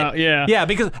regret them it. out. Yeah. Yeah,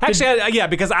 because actually,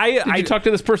 Did you talk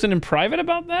to this person in private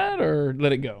about that, or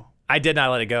let it go? I did not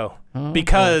let it go Oh,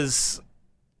 because...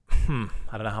 I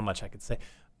don't know how much I could say.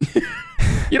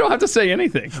 You don't have to say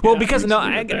anything. Well, because and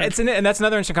that's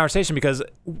another interesting conversation because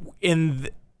in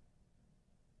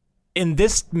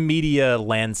this media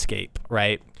landscape,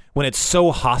 right, when it's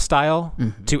so hostile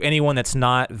to anyone that's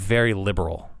not very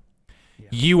liberal,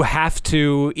 you have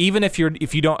to, even if you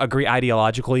don't agree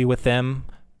ideologically with them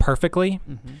perfectly,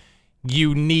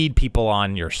 you need people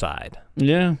on your side.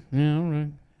 Yeah, all right.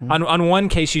 On one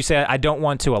case, you say, I don't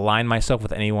want to align myself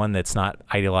with anyone that's not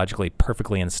ideologically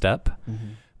perfectly in step.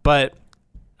 But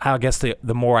I guess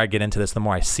the more I get into this, the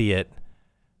more I see it.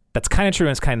 That's kind of true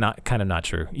and it's kind of not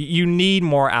true. You need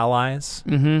more allies,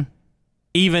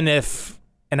 even if,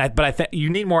 but I think you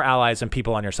need more allies and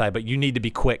people on your side, but you need to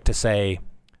be quick to say,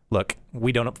 look,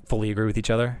 we don't fully agree with each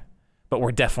other, but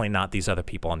we're definitely not these other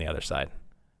people on the other side.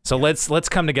 So let's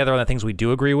come together on the things we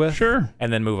do agree with, sure,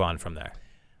 and then move on from there.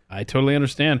 I totally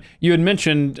understand. You had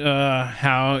mentioned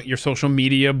how your social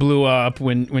media blew up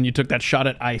when you took that shot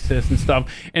at ISIS and stuff.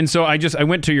 And so I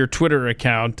went to your Twitter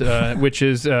account, which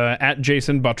is at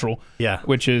Jason Buttrill. Yeah.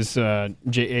 Which is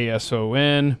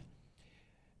JASON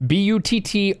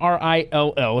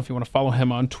BUTTRILL. If you want to follow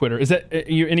him on Twitter. Is that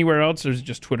you anywhere else, or is it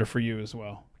just Twitter for you as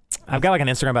well? I've got like an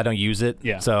Instagram, but I don't use it.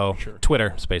 Yeah. So sure.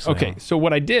 Twitter is basically. Okay. So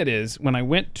what I did is when I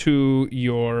went to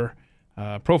your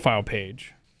profile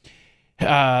page,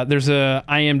 there's a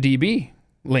IMDb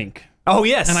link. Oh,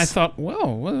 yes. And I thought, whoa,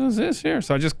 what is this here?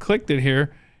 So I just clicked it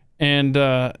here, and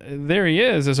there he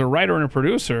is as a writer and a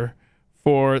producer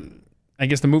for, I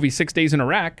guess, the movie 6 Days in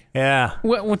Iraq. Yeah.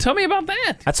 Well, tell me about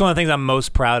that. That's one of the things I'm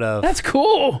most proud of. That's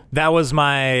cool. That was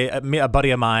a buddy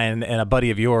of mine and a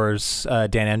buddy of yours,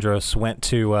 Dan Andros, went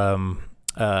to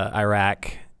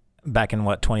Iraq back in,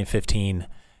 2015.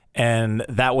 And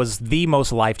that was the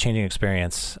most life-changing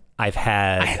experience I've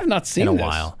had. I have not seen in a this.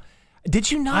 while.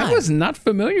 Did you not? I was not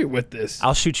familiar with this.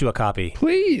 I'll shoot you a copy.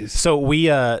 Please. So we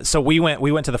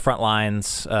went to the front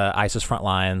lines, ISIS front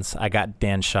lines. I got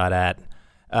Dan shot at.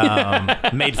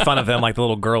 Made fun of him like the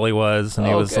little girl he was, and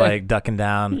he was like ducking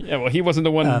down. Yeah, well, he wasn't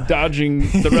the one dodging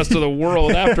the rest of the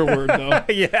world afterward, though.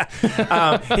 Yeah,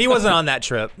 he wasn't on that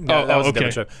trip. That was a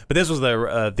different trip. But this was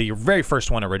the very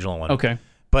first one, original one. Okay.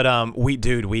 But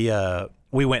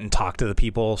we went and talked to the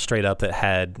people straight up that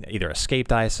had either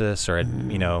escaped ISIS or had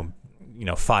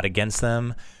fought against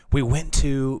them. We went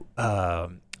to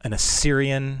an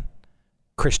Assyrian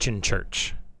Christian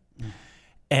church.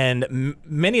 And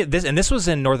many of this, and this was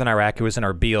in northern Iraq. It was in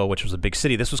Erbil, which was a big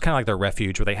city. This was kind of like their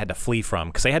refuge where they had to flee from,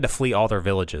 because they had to flee all their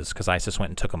villages because ISIS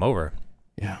went and took them over.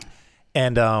 Yeah.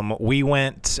 And we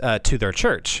went to their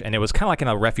church, and it was kind of like in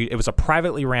a refuge. It was a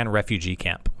privately ran refugee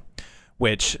camp,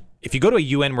 which if you go to a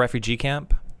UN refugee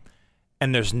camp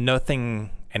and there's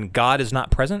nothing, and God is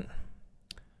not present,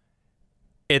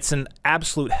 it's an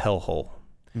absolute hellhole.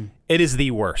 It is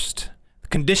the worst. The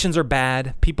conditions are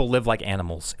bad. People live like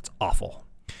animals. It's awful.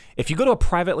 If you go to a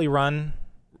privately run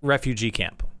refugee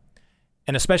camp,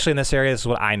 and especially in this area, this is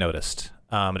what I noticed,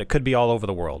 and it could be all over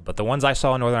the world, but the ones I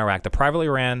saw in northern Iraq, the privately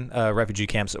ran refugee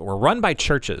camps that were run by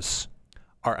churches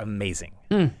are amazing.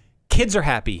 Kids are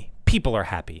happy. People are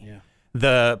happy. Yeah.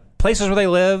 The places where they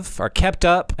live are kept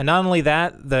up, and not only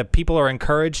that, the people are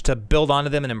encouraged to build onto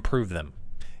them and improve them.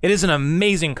 It is an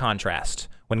amazing contrast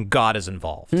when God is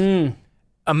involved.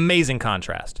 Amazing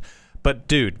contrast. But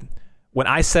dude, when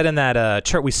I sat in that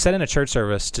church, we sat in a church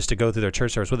service just to go through their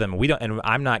church service with them. And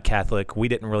I'm not Catholic. We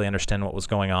didn't really understand what was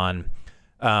going on.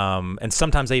 And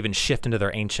sometimes they even shift into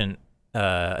their ancient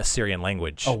Assyrian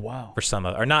language. Oh wow! For some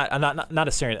of, or not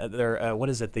Assyrian. They're what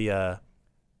is it? The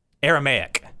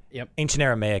Aramaic. Yep. Ancient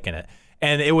Aramaic in it,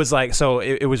 and it was like so.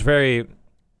 It was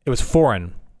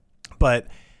foreign, but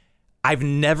I've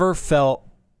never felt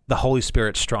the Holy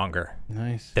Spirit stronger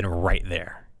than right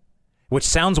there. Which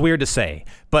sounds weird to say,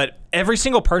 but every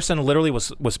single person literally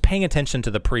was paying attention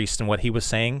to the priest and what he was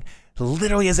saying,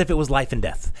 literally as if it was life and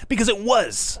death, because it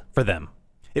was for them.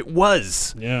 It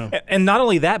was. Yeah. And not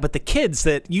only that, but the kids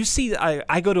that you see,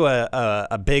 I go to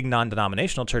a big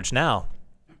non-denominational church now,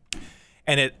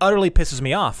 and it utterly pisses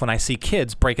me off when I see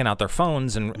kids breaking out their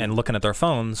phones and looking at their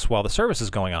phones while the service is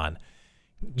going on.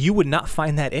 You would not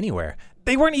find that anywhere.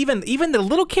 They weren't even the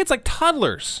little kids, like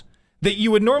toddlers, that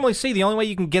you would normally see. The only way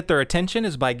you can get their attention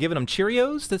is by giving them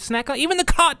Cheerios to snack on. Even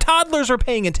the toddlers are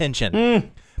paying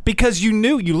attention because you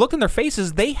looked in their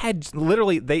faces. They had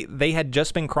literally, they had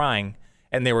just been crying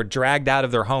and they were dragged out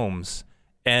of their homes,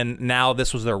 and now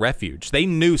this was their refuge. They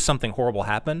knew something horrible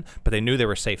happened, but they knew they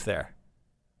were safe there.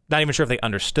 Not even sure if they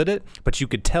understood it, but you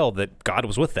could tell that God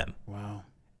was with them. Wow.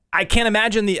 I can't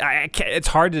imagine it's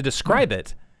hard to describe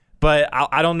it, but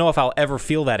I don't know if I'll ever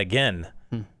feel that again.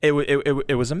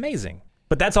 It was amazing,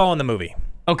 but that's all in the movie.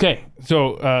 Okay,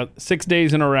 so 6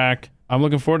 Days in Iraq, I'm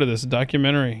looking forward to this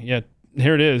documentary. Yeah,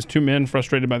 here it is. 2 men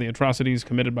frustrated by the atrocities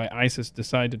committed by ISIS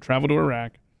decide to travel to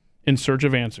Iraq in search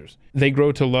of answers. They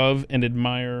grow to love and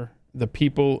admire the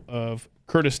people of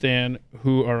Kurdistan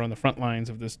who are on the front lines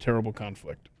of this terrible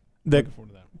conflict. The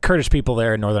Kurdish people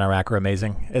there in northern Iraq are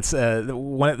amazing. It's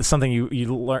something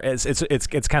you learn.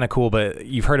 It's kind of cool, but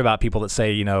you've heard about people that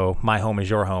say, you know, my home is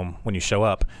your home when you show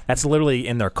up. That's literally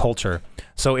in their culture.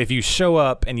 So if you show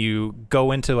up and you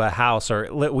go into a house,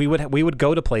 or we would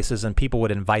go to places and people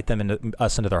would invite them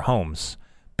into their homes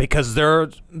because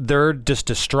they're just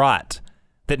distraught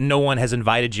that no one has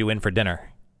invited you in for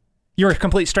dinner. You're a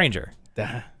complete stranger.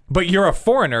 But you're a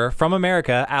foreigner from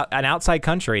America, an outside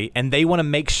country, and they want to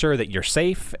make sure that you're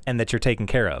safe and that you're taken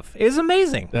care of. It's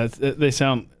amazing. They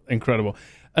sound incredible.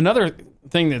 Another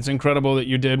thing that's incredible that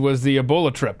you did was the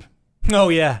Ebola trip. Oh,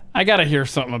 yeah. I got to hear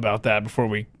something about that before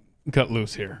we cut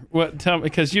loose here. Tell me,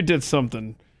 because you did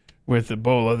something with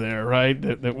Ebola there, right?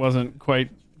 That wasn't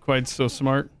quite so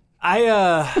smart.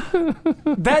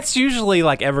 That's usually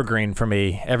like evergreen for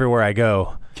me everywhere I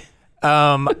go.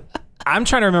 I'm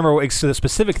trying to remember the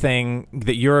specific thing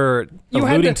that you're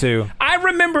alluding to. I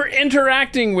remember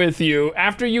interacting with you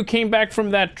after you came back from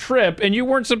that trip, and you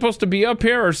weren't supposed to be up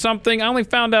here or something. I only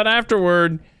found out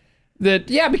afterward that,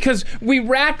 because we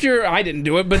wrapped I didn't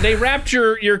do it, but they wrapped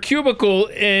your cubicle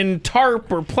in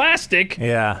tarp or plastic.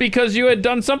 Yeah. Because you had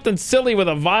done something silly with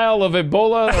a vial of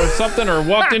Ebola or something, or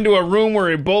walked into a room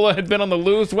where Ebola had been on the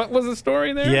loose. What was the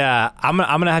story there? Yeah, I'm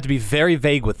gonna have to be very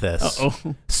vague with this.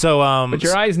 Uh-oh. So, but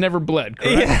your eyes never bled,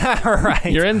 correct? Yeah,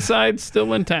 right. Your inside's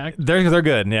still intact. They're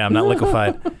good. Yeah, I'm not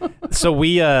liquefied. So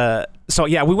we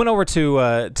went over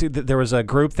to there was a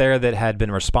group there that had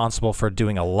been responsible for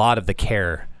doing a lot of the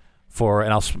care for,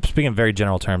 and I'll speak in very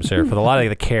general terms here, for a lot of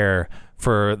the care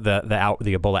for the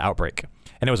Ebola outbreak,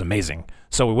 and it was amazing.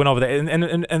 So we went over there, and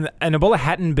Ebola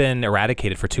hadn't been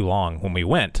eradicated for too long when we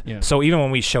went. Yeah. So even when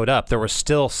we showed up, there were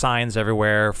still signs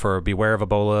everywhere for beware of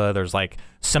Ebola. There's like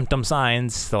symptom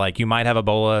signs, so like you might have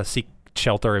Ebola, seek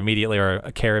shelter immediately or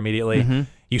care immediately. Mm-hmm.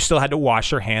 You still had to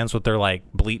wash your hands with their like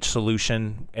bleach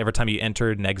solution every time you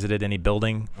entered and exited any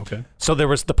building. Okay. So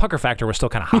the pucker factor was still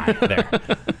kind of high there.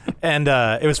 And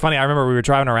it was funny. I remember we were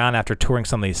driving around after touring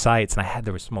some of these sites, and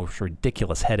there was the most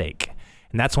ridiculous headache.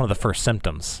 And that's one of the first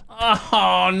symptoms.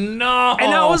 Oh, no.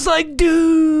 And I was like,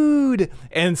 dude.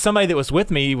 And somebody that was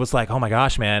with me was like, oh, my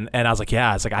gosh, man. And I was like,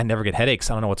 yeah. It's like, I never get headaches.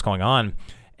 I don't know what's going on.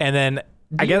 And then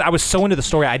I guess I was so into the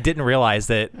story, I didn't realize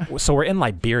that. So we're in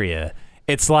Liberia.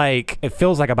 It's like, it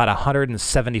feels like about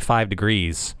 175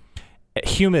 degrees.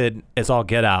 Humid as all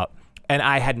get out. And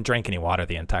I hadn't drank any water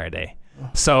the entire day.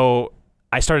 So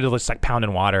I started to just like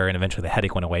pounding water, and eventually the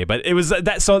headache went away. But it was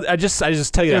that. So I just tell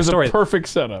you that story. It was a perfect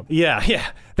setup.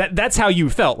 Yeah. That's how you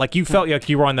felt. Like you felt like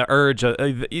you were on the urge.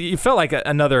 You felt like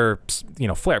another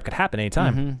flare up could happen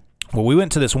anytime. Mm-hmm. Well, we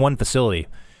went to this one facility,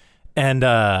 and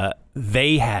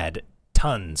they had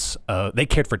they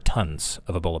cared for tons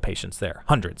of Ebola patients there,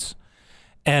 hundreds.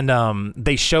 And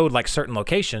they showed like certain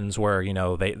locations where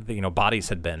they bodies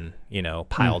had been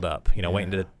piled up,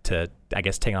 waiting to I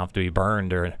guess taken off to be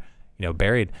burned or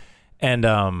buried. And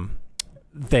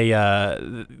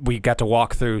we got to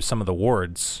walk through some of the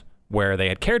wards where they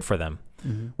had cared for them.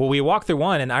 Mm-hmm. Well, we walked through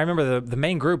one, and I remember the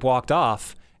main group walked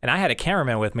off, and I had a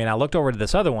cameraman with me, and I looked over to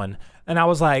this other one, and I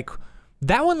was like,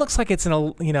 that one looks like it's kind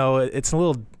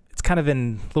of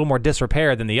in a little more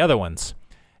disrepair than the other ones.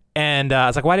 And I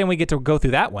was like, why didn't we get to go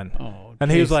through that one? Oh, and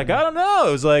he was like, I don't know.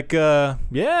 It was like,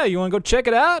 yeah, you want to go check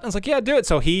it out? And I was like, yeah, do it.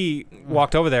 So he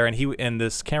walked over there, and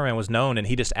this cameraman was known, and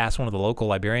he just asked one of the local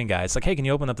Liberian guys, like, hey, can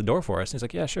you open up the door for us? And he's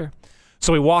like, yeah, sure.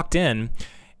 So we walked in,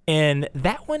 and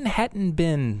that one hadn't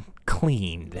been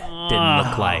cleaned, didn't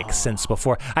look like, since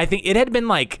before. I think it had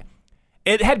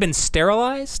been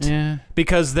sterilized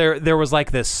because there was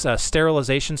like this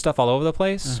sterilization stuff all over the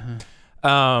place. Uh-huh.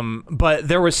 But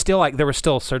there was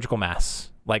still surgical masks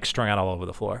like strung out all over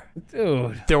the floor.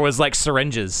 Dude, there was like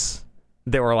syringes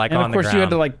that were like on the ground. And of course, you had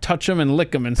to like touch them and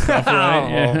lick them and stuff,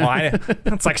 right?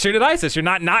 It's like shoot at ISIS. You're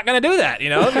not going to do that,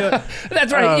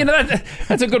 That's right.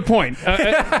 That's a good point. All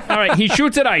right, he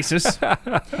shoots at ISIS.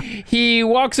 He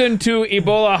walks into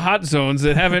Ebola hot zones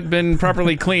that haven't been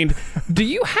properly cleaned. Do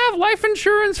you have life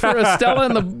insurance for Estella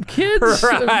and the kids?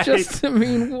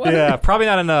 Right. What? Yeah, probably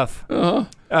not enough. Uh-huh.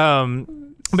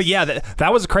 But yeah,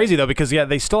 that was crazy though, because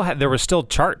there were still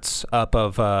charts up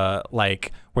of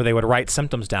like where they would write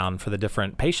symptoms down for the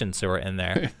different patients who were in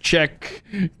there. check,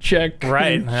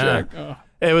 right? Check. Yeah.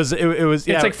 It was. It's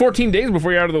like 14 days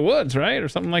before you're out of the woods, right, or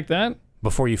something like that.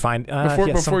 Before you find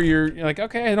before you're like,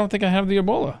 okay, I don't think I have the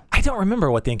Ebola. I don't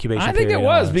remember what the incubation. I think period it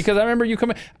was because I remember you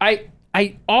coming.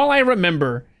 All I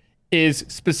remember is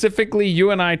specifically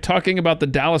you and I talking about the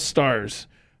Dallas Stars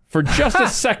for just a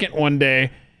second one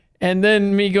day, and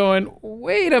then me going,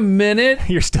 wait a minute.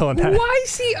 You're still in that. Why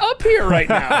is he up here right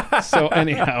now? So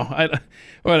anyhow,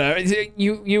 whatever.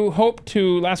 You hope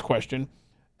to, last question,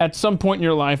 at some point in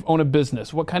your life, own a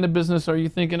business. What kind of business are you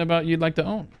thinking about you'd like to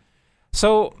own?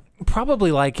 So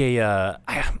probably like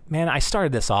I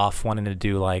started this off wanting to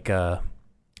do like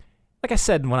I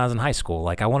said when I was in high school,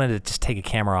 like I wanted to just take a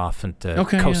camera off into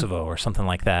Kosovo or something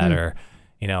like that, or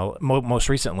most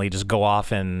recently just go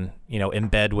off and in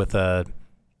bed with a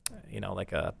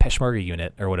like a Peshmerga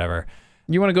unit or whatever.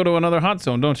 You want to go to another hot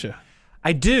zone, don't you?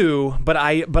 I do, but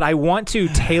I want to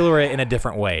tailor it in a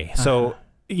different way. So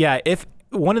yeah, if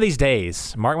one of these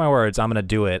days, mark my words, I'm going to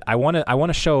do it. I want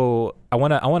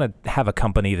to have a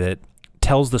company that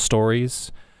tells the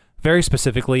stories very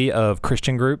specifically of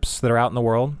Christian groups that are out in the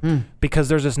world, because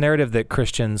there's this narrative that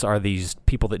Christians are these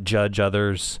people that judge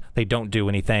others. They don't do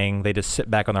anything. They just sit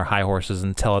back on their high horses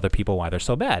and tell other people why they're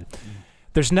so bad.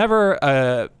 There's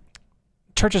never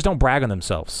churches don't brag on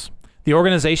themselves. The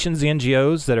organizations, the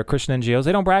NGOs that are Christian NGOs,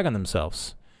 they don't brag on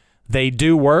themselves. They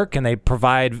do work and they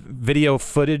provide video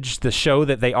footage to show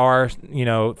that they are,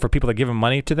 for people that give them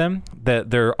money to them, that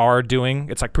they are doing.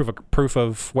 It's like proof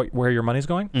of where your money's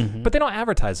going, but they don't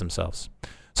advertise themselves.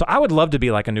 So I would love to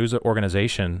be like a news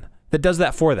organization that does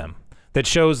that for them, that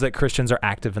shows that Christians are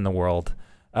active in the world.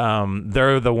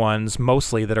 They're the ones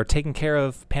mostly that are taking care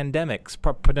of pandemics,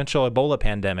 potential Ebola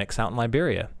pandemics out in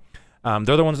Liberia.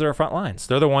 They're the ones that are front lines.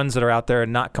 They're the ones that are out there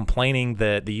not complaining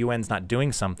that the UN's not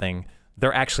doing something.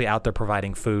 They're actually out there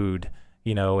providing food,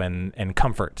 and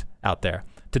comfort out there.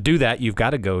 To do that, you've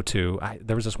got to go to,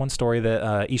 there was this one story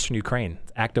that Eastern Ukraine,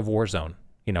 active war zone,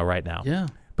 right now. Yeah.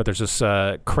 But there's this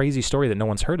crazy story that no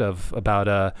one's heard of about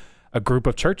a group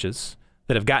of churches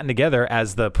that have gotten together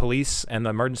as the police and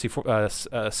the emergency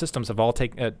systems have all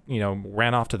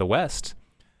ran off to the west.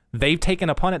 They've taken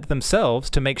upon it themselves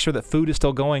to make sure that food is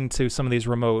still going to some of these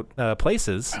remote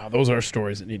places. Wow, those are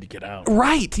stories that need to get out.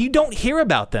 Right. You don't hear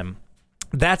about them.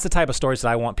 That's the type of stories that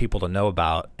I want people to know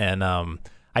about. And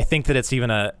I think that it's even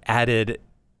a added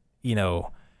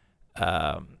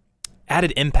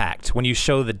impact when you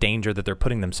show the danger that they're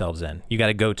putting themselves in. You got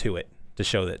to go to it to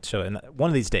show it. And one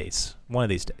of these days.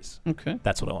 Okay.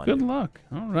 That's what I want. Good luck.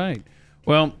 All right.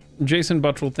 Well, Jason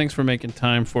Buttrill, thanks for making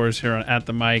time for us here on At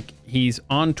the Mic. He's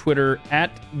on Twitter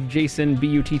at Jason,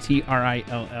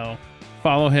 Buttrill.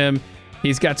 Follow him.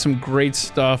 He's got some great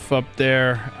stuff up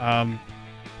there.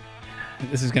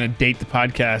 This is going to date the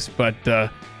podcast, but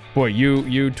boy,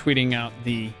 you tweeting out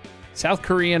the South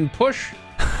Korean push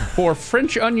for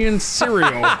French onion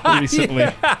cereal recently.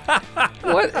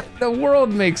 What? The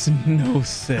world makes no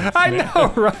sense. I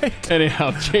know, right?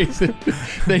 Anyhow, Jason,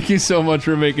 thank you so much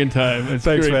for making time. It's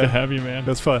Thanks, great man. to have you, man.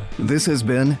 That's fun. This has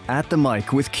been At the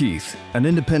Mic with Keith, an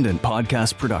independent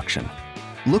podcast production.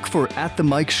 Look for At the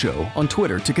Mic Show on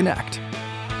Twitter to connect.